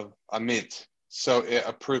of a mint, so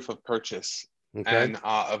a proof of purchase Okay. and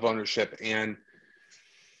of ownership. And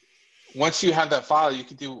once you have that file, you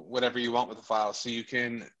can do whatever you want with the file. So you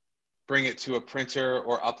can bring it to a printer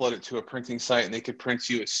or upload it to a printing site, and they could print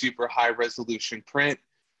you a super high resolution print,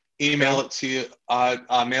 email Okay. it to you,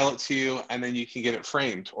 mail it to you, and then you can get it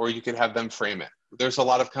framed, or you could have them frame it. There's a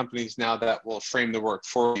lot of companies now that will frame the work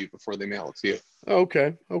for you before they mail it to you.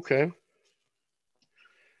 Okay. Okay.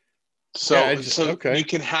 Yeah, So, so you okay.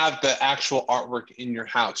 can have the actual artwork in your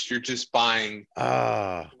house. You're just buying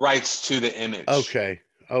Ah, rights to the image. okay.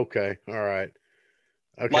 Okay. All right.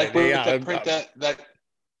 Okay. Like with Yeah. the print that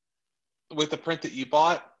with the print that you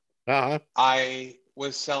bought, Uh-huh. I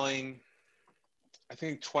was selling, I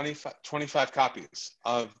think 25 copies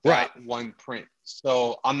of Right. that one print.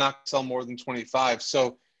 So I'm not going to sell more than 25.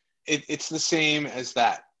 So it's the same as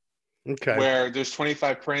that, Okay. where there's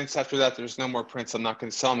 25 prints. After that, there's no more prints. I'm not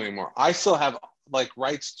going to sell them anymore. I still have like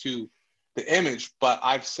rights to the image, but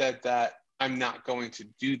I've said that I'm not going to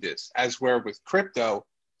do this. As where with crypto,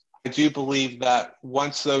 I do believe that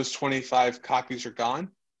once those 25 copies are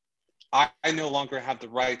gone, I no longer have the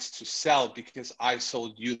rights to sell because I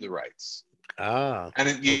sold you the rights. Ah, And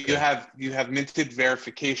then okay. you have minted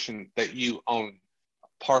verification that you own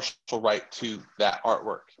partial right to that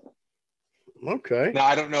artwork. Okay. Now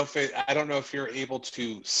I don't know if you're able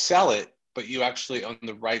to sell it, but you actually own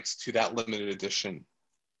the rights to that limited edition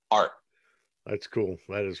art. That's cool.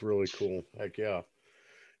 That is really cool. Heck yeah.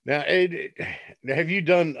 Now, Ed, have you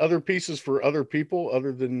done other pieces for other people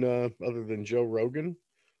other than Joe Rogan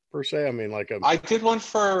per se? I mean, like a I did one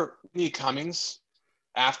for Whitney Cummings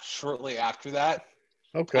shortly after that,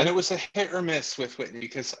 and okay. it was a hit or miss with Whitney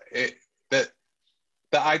because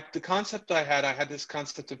the concept I had this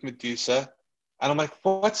concept of Medusa, and I'm like,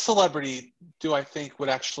 well, what celebrity do I think would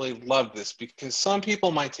actually love this? Because some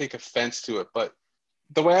people might take offense to it, but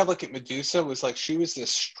the way I look at Medusa was like she was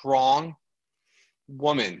this strong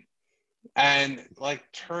woman and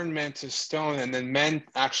like turned men to stone, and then men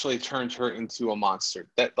actually turned her into a monster.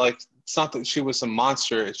 That like it's not that she was a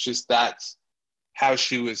monster, it's just that's how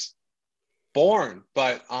she was born.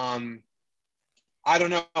 But I don't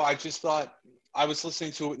know. I just thought I was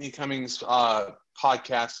listening to Whitney Cummings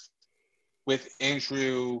podcast with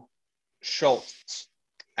Andrew Schultz,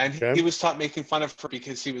 and he Okay. was making fun of her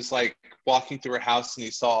because he was like walking through her house and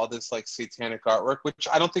he saw all this like satanic artwork, which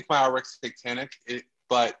I don't think my artwork's satanic,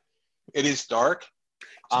 but it is dark.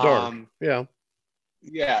 It's dark. Um, Yeah.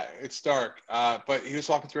 yeah, it's dark. But he was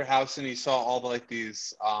walking through a house and he saw all like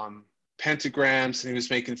these pentagrams, and he was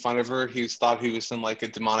making fun of her. He thought he was in like a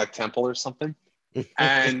demonic temple or something,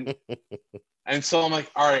 and so I'm like,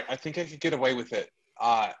 all right, I think I could get away with it.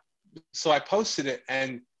 So I posted it,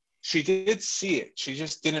 and she did see it. She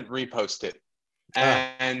just didn't repost it,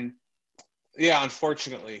 Ah, and yeah,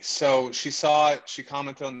 unfortunately. So she saw it. She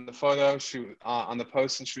commented on the photo. She on the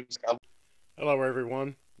post, and she was like, hello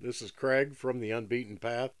everyone. This is Craig from the Unbeaten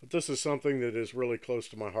Path. But this is something that is really close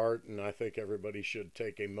to my heart, and I think everybody should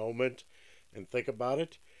take a moment and think about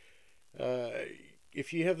it. Uh,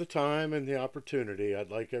 if you have the time and the opportunity,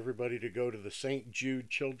 I'd like everybody to go to the St. Jude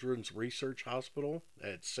Children's Research Hospital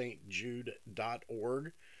at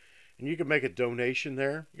stjude.org, and you can make a donation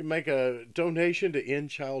there. You can make a donation to end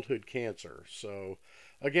childhood cancer. So,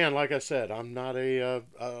 again, like I said, I'm not a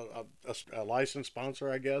licensed sponsor,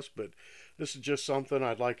 I guess, but this is just something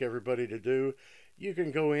I'd like everybody to do. You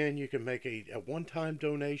can go in, you can make a one-time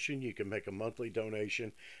donation, you can make a monthly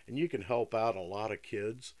donation, and you can help out a lot of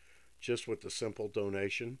kids just with the simple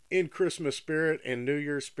donation. In Christmas spirit and New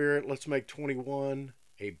Year's spirit, let's make 21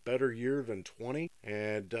 a better year than 20.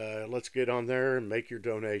 And let's get on there and make your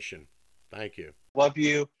donation. Thank you. love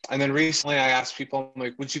you. And then recently I asked people, I'm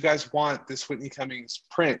like, would you guys want this Whitney Cummings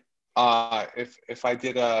print if I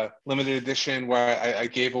did a limited edition where I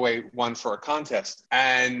gave away one for a contest,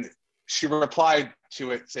 and she replied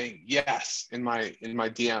to it saying yes in my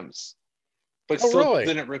DMs, but Oh, still really?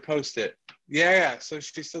 didn't repost it. Yeah. So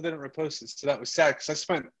she still didn't repost it. So that was sad because I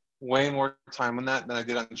spent way more time on that than I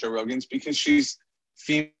did on Joe Rogan's, because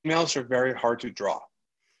females are very hard to draw.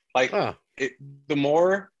 Like Huh. the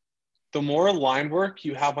more line work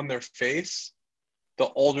you have on their face, the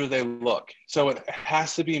older they look. So it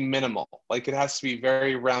has to be minimal. Like it has to be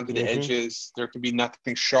very rounded edges. There can be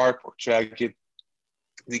nothing sharp or jagged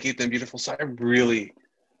to keep them beautiful. So I really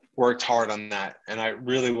worked hard on that, and I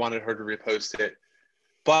really wanted her to repost it.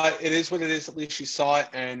 But it is what it is. At least she saw it,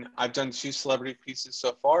 and I've done 2 celebrity pieces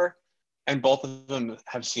so far, and both of them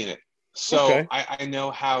have seen it. So Okay. I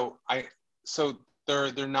know how so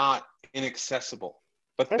they're not inaccessible,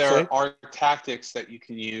 but I see. there are tactics that you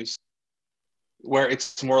can use where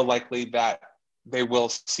it's more likely that they will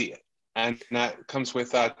see it. And that comes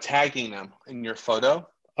with tagging them in your photo.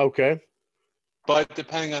 Okay. But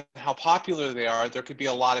depending on how popular they are, there could be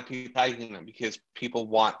a lot of people tagging them because people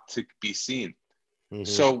want to be seen.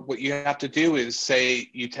 So what you have to do is say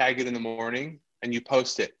you tag it in the morning and you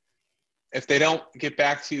post it. If they don't get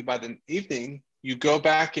back to you by the evening, you go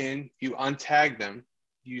back in, you untag them,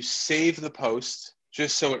 you save the post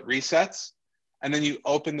just so it resets, and then you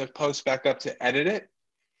open the post back up to edit it,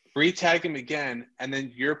 re-tag them again, and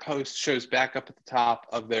then your post shows back up at the top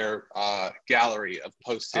of their gallery of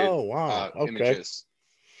posted Oh, wow. Okay. images.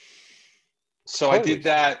 So I Holy. did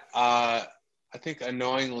that, I think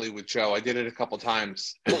annoyingly with Joe. I did it a couple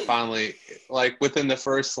times, and finally, like within the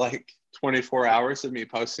first like 24 hours of me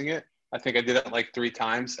posting it, I think I did it like 3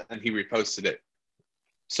 times, and he reposted it.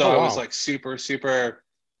 So Oh, I was wow. like super, super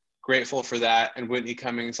grateful for that. And Whitney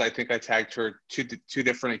Cummings, I think I tagged her two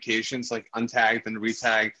different occasions, like untagged and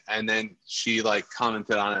retagged, and then she like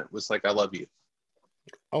commented on it, was like, "I love you."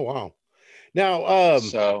 Oh, wow. Now,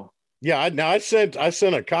 So yeah, I sent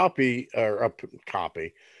a copy or a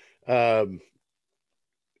copy, um,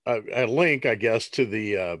 a link, I guess, to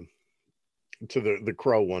the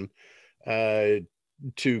Crow one,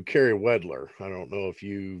 to Carrie Wedler. I don't know if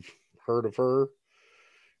you've heard of her.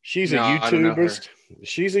 She's a no, I don't know her. YouTubist.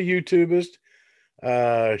 She's a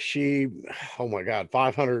YouTubist. She, oh my God,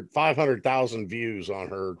 500,000 views on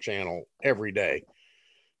her channel every day.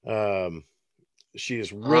 She is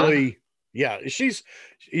Huh? really, yeah, she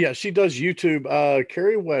does YouTube.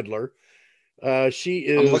 Carrie Wedler. She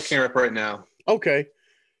I'm looking is her up right now. okay.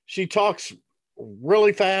 She talks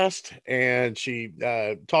really fast, and she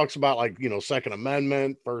talks about, like, Second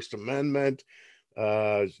Amendment, First Amendment.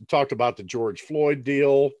 Talked about the George Floyd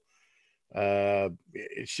deal. Uh,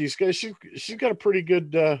 she's got a pretty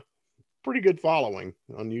good following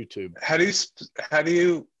on YouTube. How do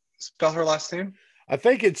you spell her last name? I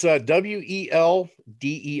think it's Welder.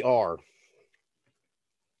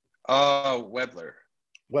 Wedler.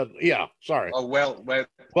 Well, yeah, sorry. Oh, Welder.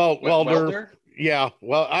 Welder. Yeah,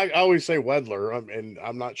 well, I always say Wedler, and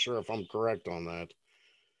I'm not sure if I'm correct on that.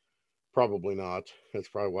 Probably not. That's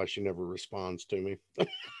probably why she never responds to me.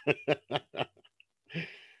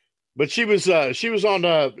 But she was on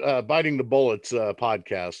Biting the Bullets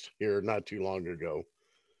podcast here not too long ago,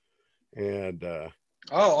 and Oh,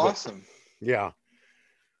 but awesome. yeah,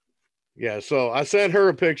 yeah. So I sent her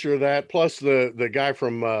a picture of that, plus the guy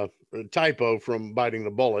from Typo from Biting the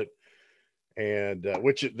Bullet, and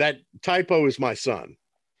which that Typo is my son.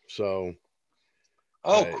 So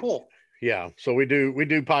Oh, cool. yeah, so we do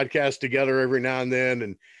podcasts together every now and then,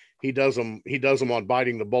 and he does them on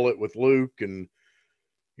Biting the Bullet with Luke, and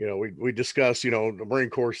we discuss the Marine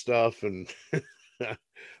Corps stuff, and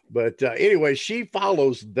but anyway, she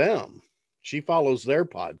follows them. She follows their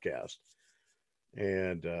podcast,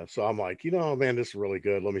 and so I'm like, man, this is really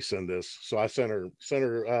good. Let me send this. So I sent her,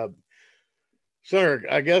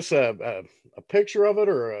 I guess, a picture of it,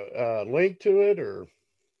 or a link to it, or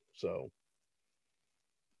so.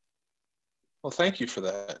 Well, thank you for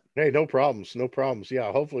that. Hey, no problems, no problems.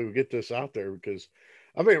 Yeah, hopefully we get this out there, because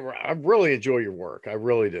I mean, I really enjoy your work. I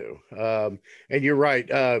really do. And you're right,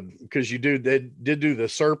 because they did do the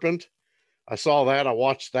serpent. I saw that. I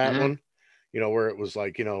watched that Mm-hmm. one. Where it was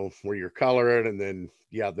like, where you're coloring, and then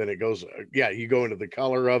it goes. Yeah, you go into the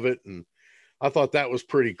color of it, and I thought that was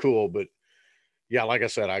pretty cool. But yeah, like I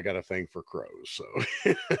said, I got a thing for crows. So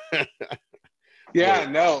Yeah,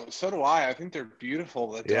 but no, so do I. I think they're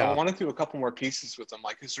beautiful. I yeah, want to do a couple more pieces with them,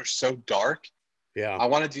 like, because they're so dark. yeah. I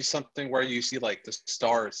want to do something where you see like the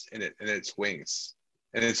stars in its wings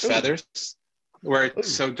and its Ooh, feathers, where it's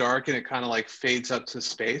ooh, so dark and it kind of like fades up to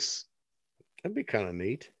space. that'd be kind of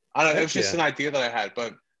neat. I don't know. It Heck was just yeah. an idea that I had,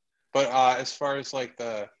 but as far as like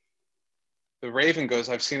the Raven goes,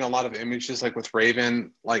 I've seen a lot of images like with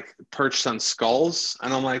Raven, like perched on skulls.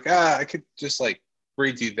 And I'm like, I could just like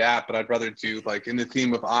redo that, but I'd rather do like in the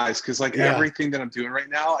theme of eyes. Cause like everything that I'm doing right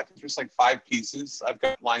now, I think there's like 5 pieces I've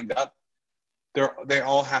got lined up. They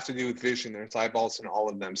all have to do with vision. There's eyeballs in all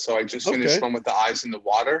of them. So I just finished one with the eyes in the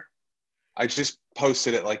water. I just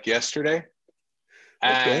posted it like yesterday.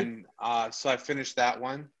 And so I finished that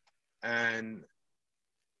one. And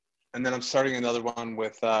then I'm starting another one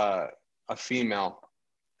with a female,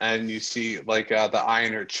 and you see like the eye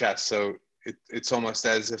in her chest, so it's almost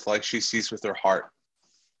as if like she sees with her heart,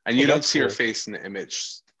 and you don't see her face in the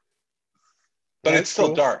image, but it's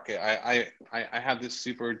still dark. I have this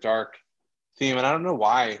super dark theme, and I don't know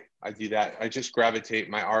why I do that. I just gravitate.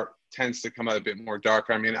 My art tends to come out a bit more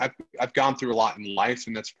darker. I mean, I've gone through a lot in life,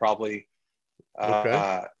 and that's probably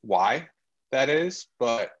why that is,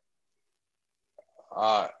 but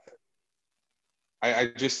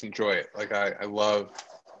I just enjoy it. Like I love,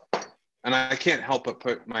 and I can't help but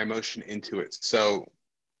put my emotion into it. So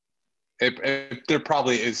there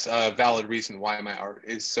probably is a valid reason why my art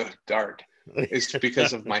is so dark. It's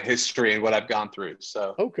because of my history and what I've gone through.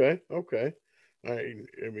 So okay. I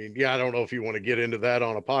mean, yeah, I don't know if you want to get into that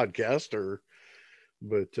on a podcast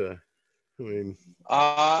but I mean,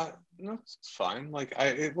 no, it's fine. Like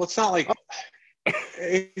it's not like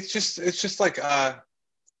it's just like a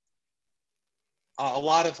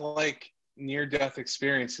lot of like near-death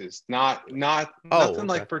experiences, nothing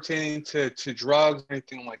like pertaining to drugs or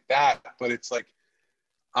anything like that, but it's like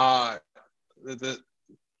the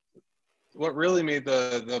what really made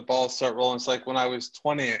the ball start rolling is like when I was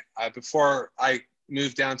 20, before I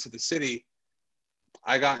moved down to the city,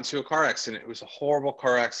 I got into a car accident. It was a horrible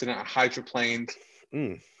car accident. I hydroplaned,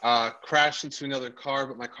 crashed into another car,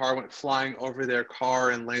 but my car went flying over their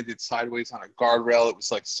car and landed sideways on a guardrail. It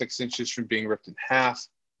was like 6 inches from being ripped in half.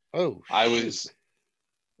 Oh,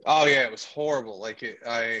 it was horrible. Like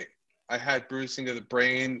I had bruising to the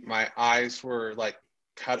brain. My eyes were like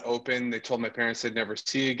cut open. They told my parents they'd never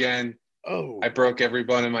see again. I broke every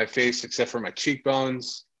bone in my face except for my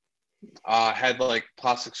cheekbones. Had like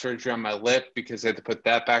plastic surgery on my lip because they had to put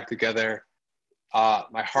that back together.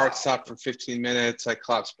 My heart stopped for 15 minutes. I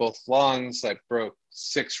collapsed both lungs. I broke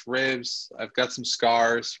 6 ribs. I've got some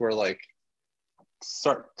scars where like,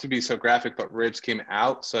 start to be so graphic, but ribs came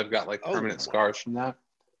out. So I've got like permanent scars from that.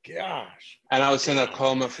 Gosh. And I was in a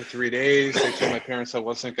coma for 3 days. They told my parents I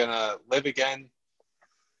wasn't going to live again.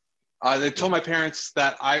 They told my parents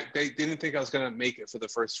that they didn't think I was going to make it for the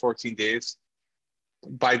first 14 days.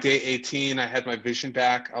 By day 18, I had my vision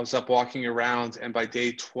back. I was up walking around. And by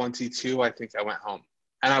day 22, I think I went home.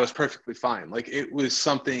 And I was perfectly fine. Like it was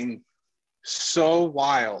something so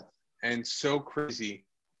wild and so crazy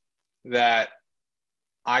that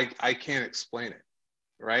I can't explain it.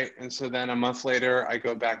 Right. And so then a month later, I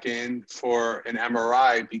go back in for an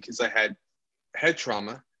MRI because I had head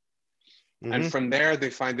trauma. And from there, they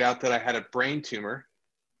find out that I had a brain tumor.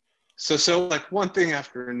 So like one thing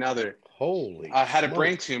after another. Holy! I had a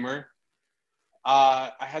brain tumor.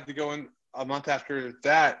 I had to go in a month after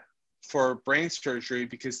that for brain surgery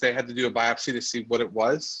because they had to do a biopsy to see what it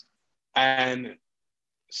was. And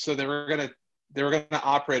so they were gonna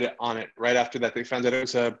operate on it right after that. They found that it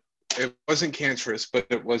wasn't cancerous, but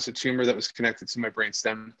it was a tumor that was connected to my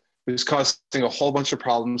brainstem. It was causing a whole bunch of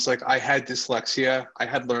problems. Like I had dyslexia, I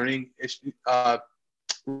had learning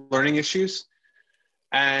issues,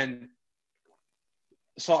 and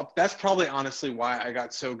so that's probably honestly why I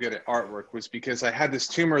got so good at artwork, was because I had this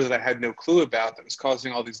tumor that I had no clue about that was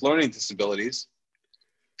causing all these learning disabilities.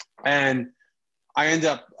 And I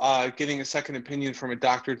ended up getting a second opinion from a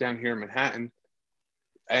doctor down here in Manhattan,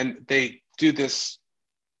 and they do this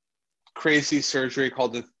crazy surgery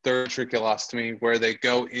called the third ventriculostomy, where they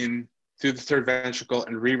go in through the third ventricle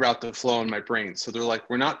and reroute the flow in my brain. So they're like,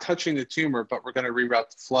 we're not touching the tumor, but we're going to reroute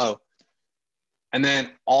the flow. And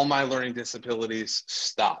then all my learning disabilities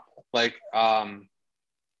stop. Like,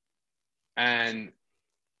 and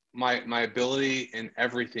my ability in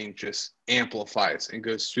everything just amplifies and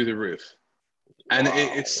goes through the roof. And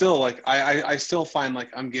it's still like, I still find like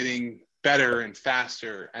I'm getting better and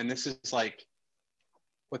faster. And this is like,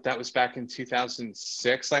 that was back in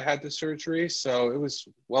 2006, I had the surgery. So it was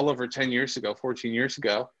well over 10 years ago, 14 years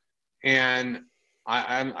ago. And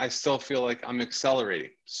I still feel like I'm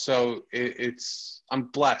accelerating. So I'm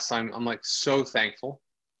blessed. I'm like so thankful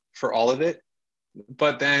for all of it.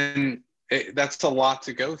 But then that's a lot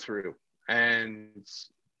to go through. And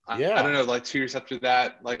I don't know, like 2 years after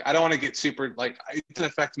that, like I don't want to get super, like it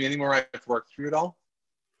didn't affect me anymore. I've worked through it all.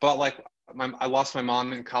 But like I lost my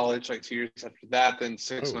mom in college like 2 years after that. Then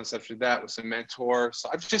 6 months after that was a mentor. So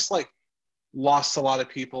I've just like lost a lot of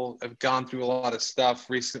people. I've gone through a lot of stuff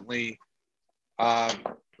recently. I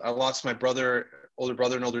lost my older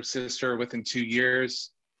brother and older sister within 2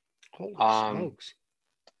 years. Holy smokes.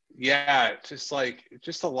 Yeah,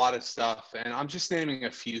 just a lot of stuff. And I'm just naming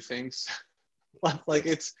a few things. Like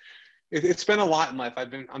it's been a lot in life.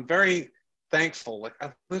 I'm very thankful. Like,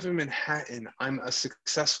 I live in Manhattan. I'm a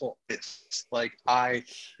successful artist. Like, I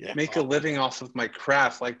make a living off of my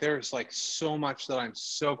craft. Like, there's like so much that I'm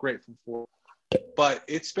so grateful for. But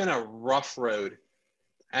it's been a rough road.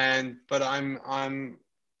 But I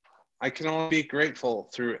can only be grateful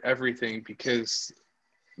through everything because,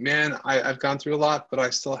 man, I've gone through a lot, but I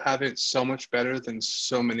still have it so much better than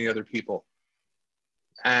so many other people.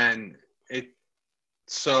 And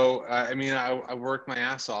I work my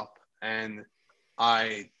ass off, and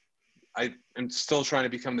I am still trying to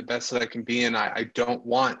become the best that I can be. And I don't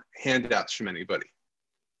want handouts from anybody.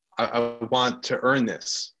 I want to earn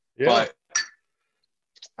this, but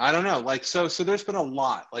I don't know. Like, so there's been a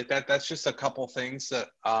lot like that. That's just a couple things that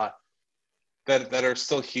are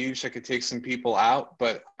still huge that could take some people out,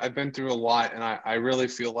 but I've been through a lot. And I really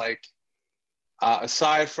feel like,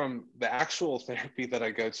 aside from the actual therapy that I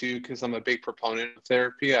go to, because I'm a big proponent of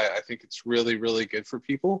therapy, I think it's really, really good for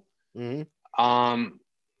people. Mm-hmm.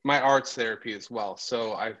 My arts therapy as well.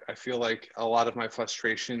 So I feel like a lot of my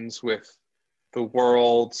frustrations with the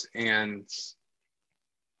world and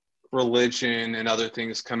religion and other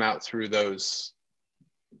things come out through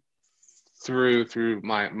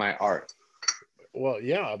my art. Well,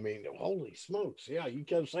 yeah, I mean, holy smokes. Yeah, you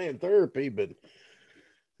kept saying therapy, but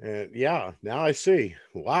yeah, now I see.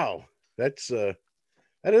 Wow. That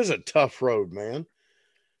is a tough road, man.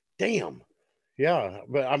 Damn. Yeah,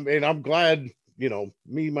 but I mean, I'm glad,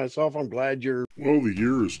 myself, I'm glad you're. Well, the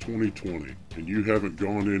year is 2020, and you haven't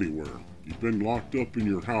gone anywhere. You've been locked up in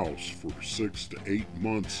your house for 6 to 8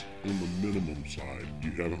 months on the minimum side. You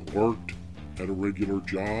haven't worked at a regular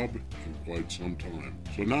job in quite some time.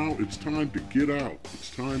 So now it's time to get out. It's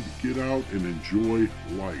time to get out and enjoy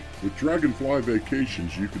life. With Dragonfly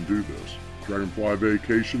Vacations, you can do this. Dragonfly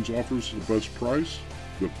Vacations offers the best price,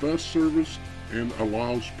 the best service, and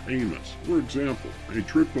allows payments. For example, a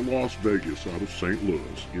trip to Las Vegas out of St.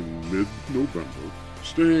 Louis in mid-November,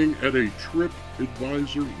 staying at a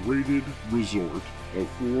TripAdvisor rated resort of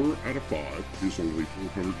 4 out of 5 is only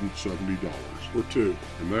 $470 for 2,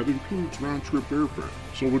 and that includes round-trip airfare.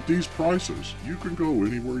 So with these prices, you can go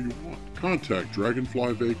anywhere you want. Contact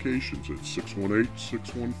Dragonfly Vacations at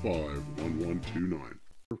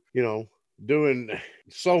 618-615-1129. Doing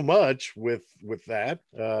so much with that,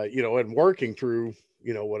 and working through,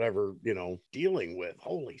 whatever, dealing with.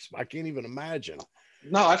 Holy, I can't even imagine.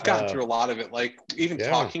 No, I've gotten through a lot of it. Like, even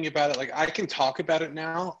talking about it, like, I can talk about it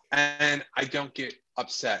now and I don't get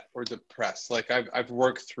upset or depressed. Like, I've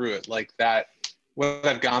worked through it like that. What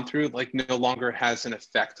I've gone through, like, no longer has an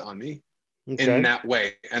effect on me in that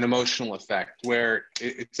way, an emotional effect, where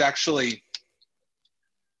it's actually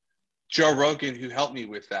Joe Rogan who helped me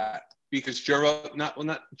with that. Because not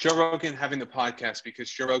Joe Rogan having the podcast,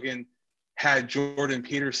 because Joe Rogan had Jordan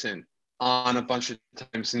Peterson on a bunch of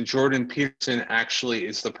times, and Jordan Peterson actually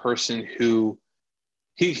is the person who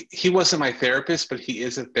he wasn't my therapist, but he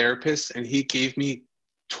is a therapist, and he gave me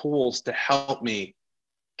tools to help me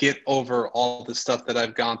get over all the stuff that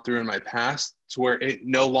I've gone through in my past, to where it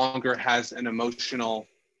no longer has an emotional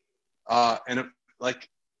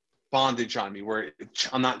bondage on me, where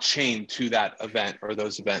I'm not chained to that event or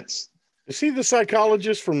those events. Is he the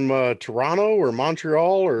psychologist from Toronto or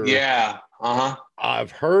Montreal? Or yeah,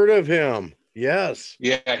 I've heard of him. Yes.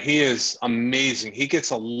 Yeah, he is amazing. He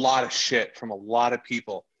gets a lot of shit from a lot of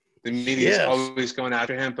people. The media is always going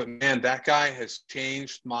after him, but man, that guy has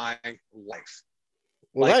changed my life.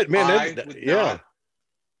 Well, like,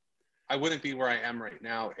 I wouldn't be where I am right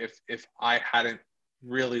now if I hadn't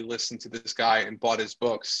really listened to this guy and bought his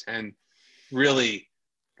books and really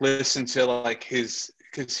listened to like because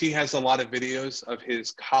he has a lot of videos of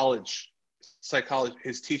his college psychology,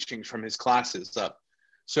 his teachings from his classes up.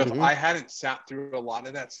 So if I hadn't sat through a lot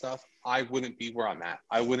of that stuff, I wouldn't be where I'm at.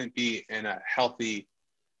 I wouldn't be in a healthy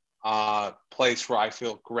place where I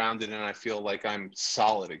feel grounded and I feel like I'm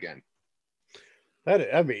solid again.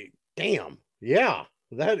 Damn. Yeah,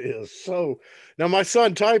 that is so. Now, my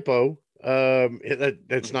son Typo,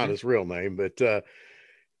 that's not his real name, but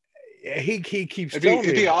he keeps telling me.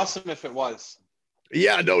 It'd be awesome if it was.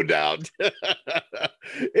 Yeah, no doubt. But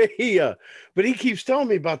he keeps telling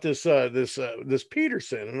me about this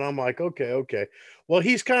Peterson, and I'm like, okay. Well,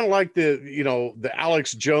 he's kind of like the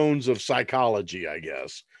Alex Jones of psychology, I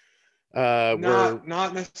guess.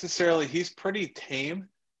 Not necessarily. He's pretty tame.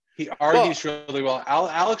 He argues really well.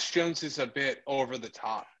 Alex Jones is a bit over the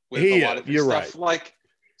top with a lot of his you're stuff. right. Like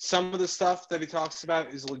some of the stuff that he talks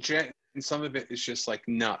about is legit, and some of it is just like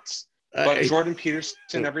nuts. But Jordan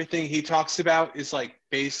Peterson, everything he talks about is like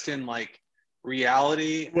based in like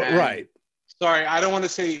reality. And, right. Sorry, I don't want to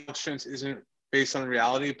say Alex Jones isn't based on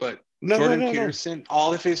reality, but No, Jordan Peterson,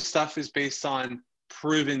 all of his stuff is based on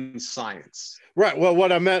proven science. Right. Well,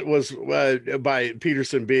 what I meant was by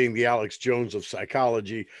Peterson being the Alex Jones of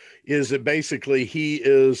psychology is that basically he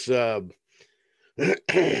is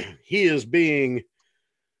he is being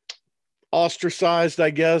ostracized, I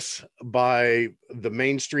guess, by the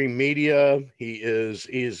mainstream media. He's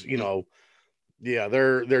you know, yeah,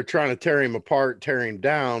 they're trying to tear him apart, tear him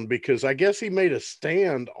down, because I guess he made a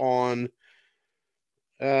stand on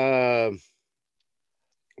he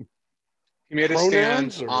made a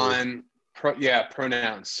stand on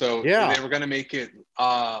pronouns. So yeah, they were going to make it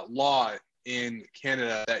law in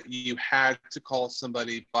Canada that you had to call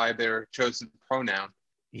somebody by their chosen pronoun.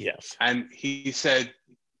 Yes. And he said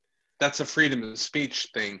that's a freedom of speech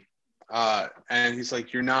thing. And he's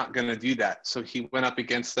like, you're not going to do that. So he went up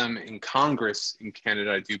against them in Congress in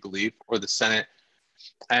Canada, I do believe, or the Senate.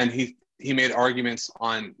 And he made arguments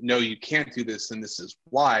on, no, you can't do this, and this is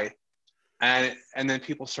why. And then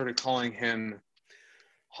people started calling him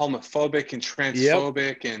homophobic and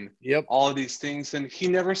transphobic and all of these things. And he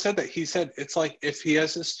never said that. He said, it's like if he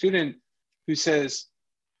has a student who says,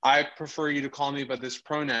 I prefer you to call me by this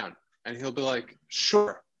pronoun, and he'll be like,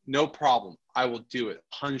 sure, no problem, I will do it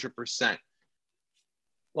 100%.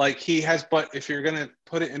 Like he has, but if you're going to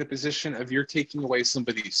put it in a position of you're taking away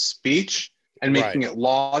somebody's speech and making it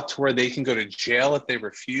law to where they can go to jail if they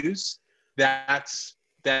refuse, that's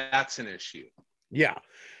an issue. Yeah.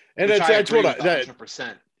 And that's what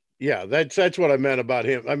 100%. Yeah, that's what I meant about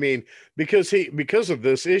him. I mean, because of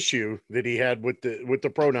this issue that he had with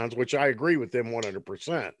the pronouns, which I agree with them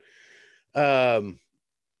 100%.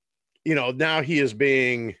 You know, now he is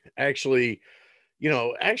being actually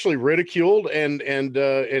ridiculed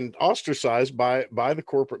and ostracized by the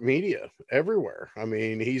corporate media everywhere. I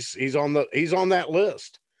mean, he's on that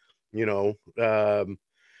list. You know,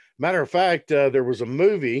 matter of fact, there was a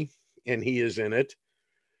movie and he is in it.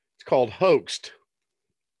 It's called Hoaxed.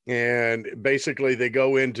 And basically they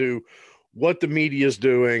go into what the media is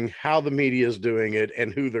doing, how the media is doing it,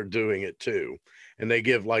 and who they're doing it to. And they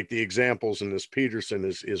give like the examples, and this Peterson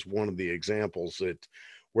is one of the examples that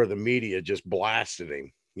where the media just blasted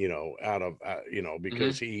him, you know, out of,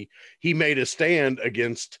 because he made a stand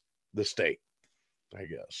against the state, I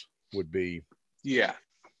guess would be. Yeah.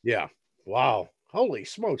 Yeah. Wow. Holy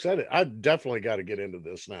smokes. I definitely got to get into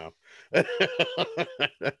this now.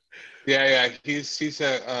 Yeah. He's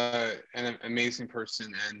an amazing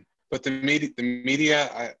person. But the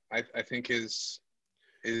media, I think is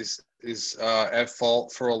at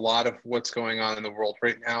fault for a lot of what's going on in the world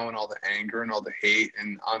right now, and all the anger and all the hate.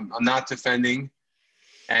 And I'm not defending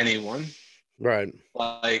anyone, right?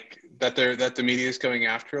 Like that the media is going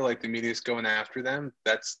after, like the media is going after them.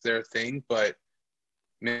 That's their thing. But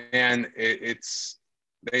man, it's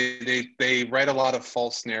they write a lot of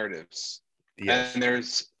false narratives. Yes. And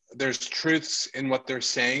there's truths in what they're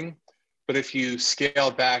saying, but if you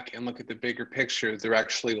scale back and look at the bigger picture, they're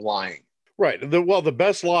actually lying. Right. The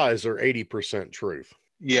best lies are 80% truth.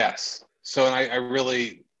 Yes. So I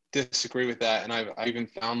really disagree with that. And I even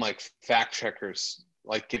found like fact checkers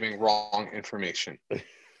like giving wrong information.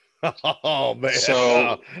 Oh man.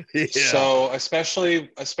 So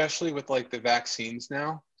especially with like the vaccines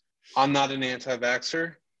now, I'm not an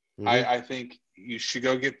anti-vaxxer. Mm-hmm. I think you should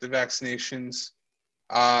go get the vaccinations.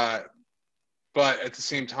 But at the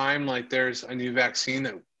same time, like there's a new vaccine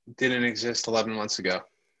that didn't exist 11 months ago.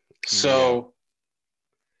 So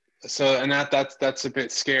and that's a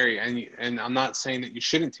bit scary. And I'm not saying that you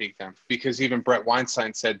shouldn't take them, because even Brett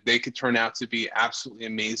Weinstein said they could turn out to be absolutely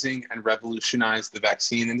amazing and revolutionize the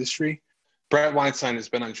vaccine industry. Brett Weinstein has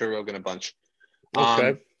been on Joe Rogan a bunch.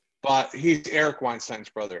 Okay. But he's Eric Weinstein's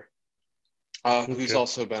brother, who's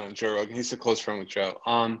also been on Joe Rogan. He's a close friend with Joe.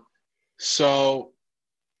 So,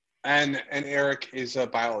 and Eric is a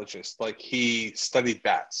biologist. Like he studied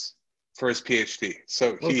bats for his PhD.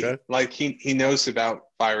 So he knows about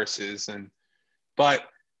viruses, but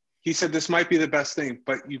he said this might be the best thing,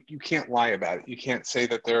 but you can't lie about it. You can't say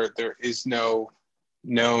that there is no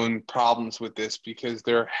known problems with this, because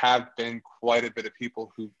there have been quite a bit of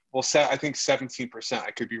people who, I think 17%,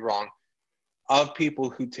 I could be wrong, of people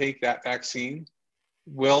who take that vaccine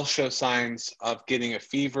will show signs of getting a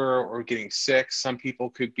fever or getting sick. Some people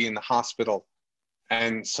could be in the hospital,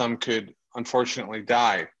 and some could unfortunately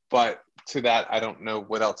die. But to that, I don't know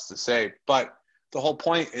what else to say. But the whole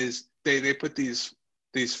point is they put these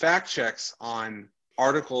fact checks on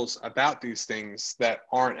articles about these things that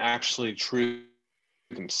aren't actually true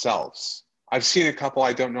themselves. I've seen a couple.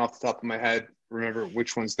 I don't know off the top of my head, remember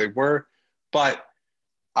which ones they were, but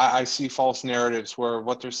I see false narratives where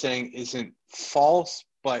what they're saying isn't false,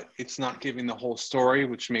 but it's not giving the whole story,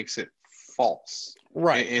 which makes it false.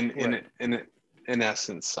 Right. In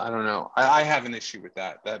essence, I don't know. I have an issue with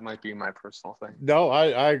that. That might be my personal thing. No,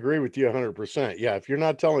 I agree with you 100%. Yeah, if you're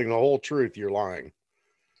not telling the whole truth, you're lying.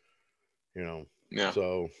 You know. Yeah.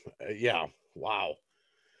 So, yeah. Wow.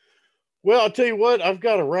 Well, I'll tell you what. I've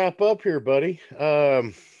got to wrap up here, buddy.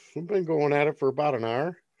 We've been going at it for about an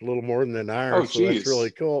hour, a little more than an hour. Oh, so that's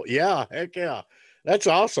really cool. Yeah, heck yeah, that's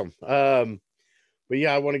awesome. But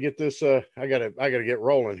yeah, I want to get this. I gotta get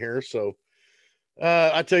rolling here. So,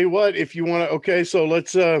 I tell you what. If you want to, okay. So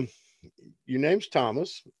let's. Your name's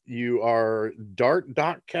Thomas. You are Dark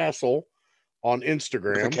Castle on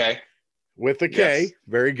Instagram. Okay. With a K. Yes.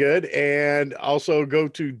 Very good. And also go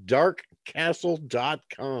to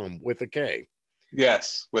darkkastle.com with a K.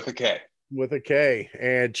 Yes, with a K. With a K.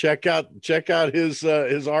 And check out his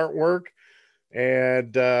artwork.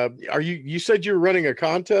 And you said you're running a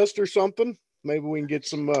contest or something? Maybe we can get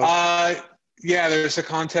some yeah, there's a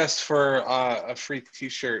contest for a free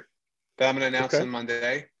t-shirt that I'm going to announce on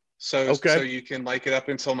Monday. So you can like it up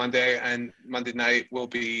until Monday, and Monday night will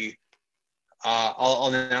be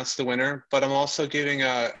I'll announce the winner, but I'm also giving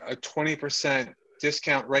a 20%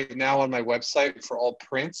 discount right now on my website for all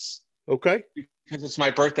prints. Okay. Because it's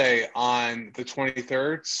my birthday on the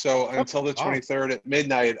 23rd. So until the 23rd at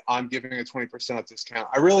midnight, I'm giving a 20% off discount.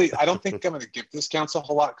 I don't think I'm going to give discounts a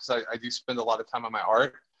whole lot because I do spend a lot of time on my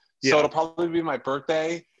art. So it'll probably be my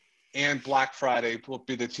birthday and Black Friday will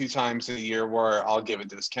be the 2 times a year where I'll give a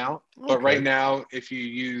discount. Okay. But right now, if you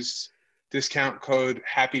use discount code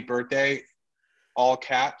Happy Birthday, all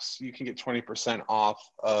caps, you can get 20% off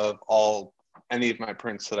of any of my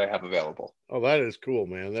prints that I have available. Oh, that is cool,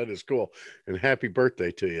 man. That is cool. And happy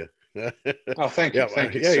birthday to you. Oh, thank you.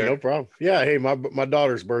 Thank you, sir. No problem. Yeah. Hey, my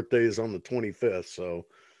daughter's birthday is on the 25th. So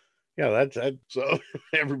yeah, that's so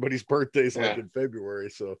everybody's birthday is like in February.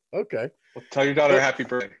 So, okay. Well, tell your daughter happy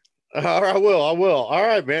birthday. All right, I will. All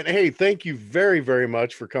right, man. Hey, thank you very, very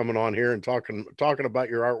much for coming on here and talking about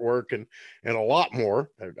your artwork and a lot more.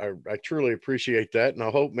 I truly appreciate that. And I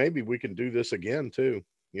hope maybe we can do this again too.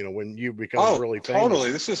 You know, when you become really famous.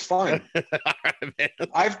 Totally. This is fun. All right, man.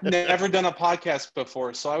 I've never done a podcast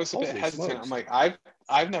before, so I was a bit hesitant. Smokes. I'm like,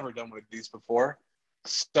 I've never done one of these before.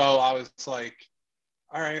 So I was like,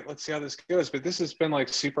 all right, let's see how this goes. But this has been like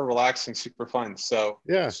super relaxing, super fun. So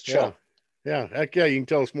chill. Yeah, heck yeah, you can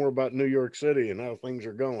tell us more about New York City and how things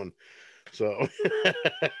are going. So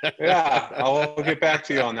yeah, I'll get back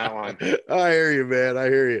to you on that one. I hear you, man. I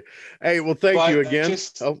hear you. Hey, well, thank you again.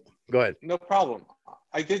 Go ahead. No problem.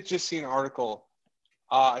 I did just see an article,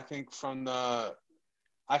 I think from I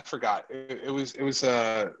forgot. It was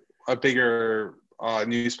a bigger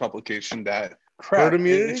news publication that herd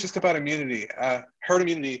immunity. It's just about immunity. Herd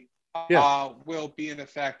immunity will be in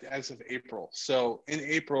effect as of April. So in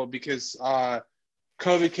April, because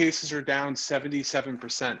COVID cases are down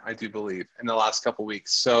 77%, I do believe, in the last couple of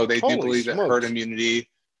weeks. So they do believe that herd immunity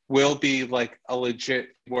will be like a legit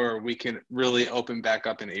where we can really open back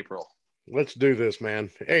up in April. Let's do this,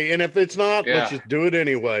 man. Hey, and if it's not, let's just do it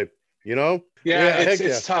anyway. You know? Yeah,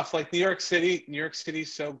 it's tough. Like New York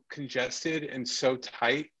City's so congested and so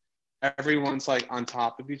tight. Everyone's like on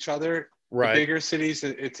top of each other. Right. The bigger cities,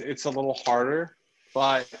 it's a little harder,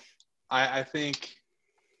 but I think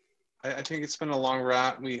it's been a long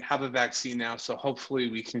route. We have a vaccine now, so hopefully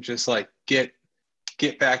we can just like get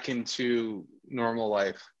back into normal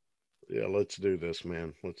life. Yeah, let's do this,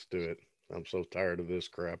 man. Let's do it. I'm so tired of this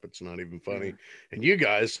crap. It's not even funny. And you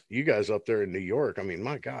guys up there in New York, I mean,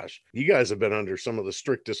 my gosh, you guys have been under some of the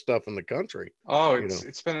strictest stuff in the country. Oh,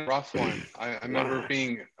 it's been a rough one. I remember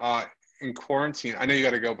being in quarantine. I know you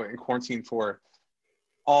got to go, but in quarantine for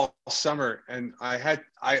all summer. And I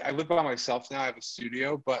live by myself now. I have a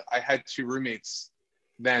studio, but I had 2 roommates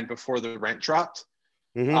then before the rent dropped.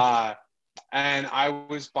 Mm-hmm. And I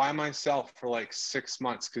was by myself for like 6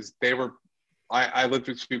 months because I lived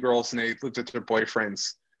with 2 girls and they lived with their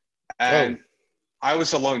boyfriends. And I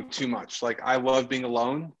was alone too much. Like I love being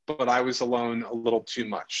alone, but I was alone a little too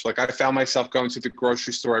much. Like I found myself going to the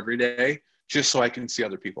grocery store every day just so I can see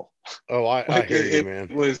other people. Oh, I hear you, man.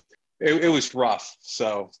 It was rough.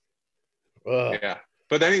 So yeah.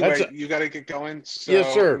 But anyway, you got to get going. So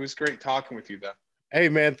yes, sir. It was great talking with you though. Hey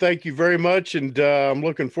man, thank you very much. And I'm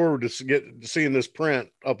looking forward to seeing this print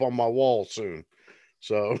up on my wall soon.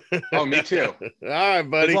 So. Oh, me too. All right,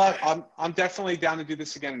 buddy. I'm definitely down to do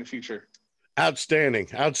this again in the future. Outstanding.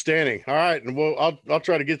 All right, and I'll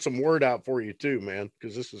try to get some word out for you too, man,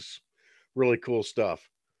 because this is really cool stuff.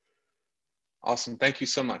 Awesome. Thank you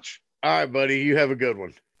so much. All right, buddy. You have a good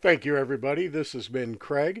one. Thank you, everybody. This has been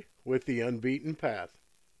Craig with The Unbeaten Path.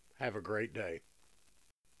 Have a great day.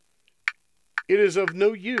 It is of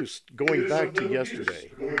no use going back to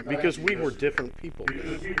yesterday because we were different people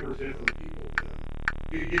then.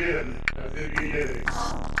 Begin at the beginning.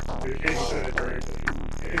 The king said,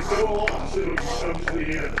 and go on till you come to the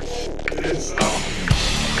end. And then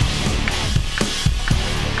stop.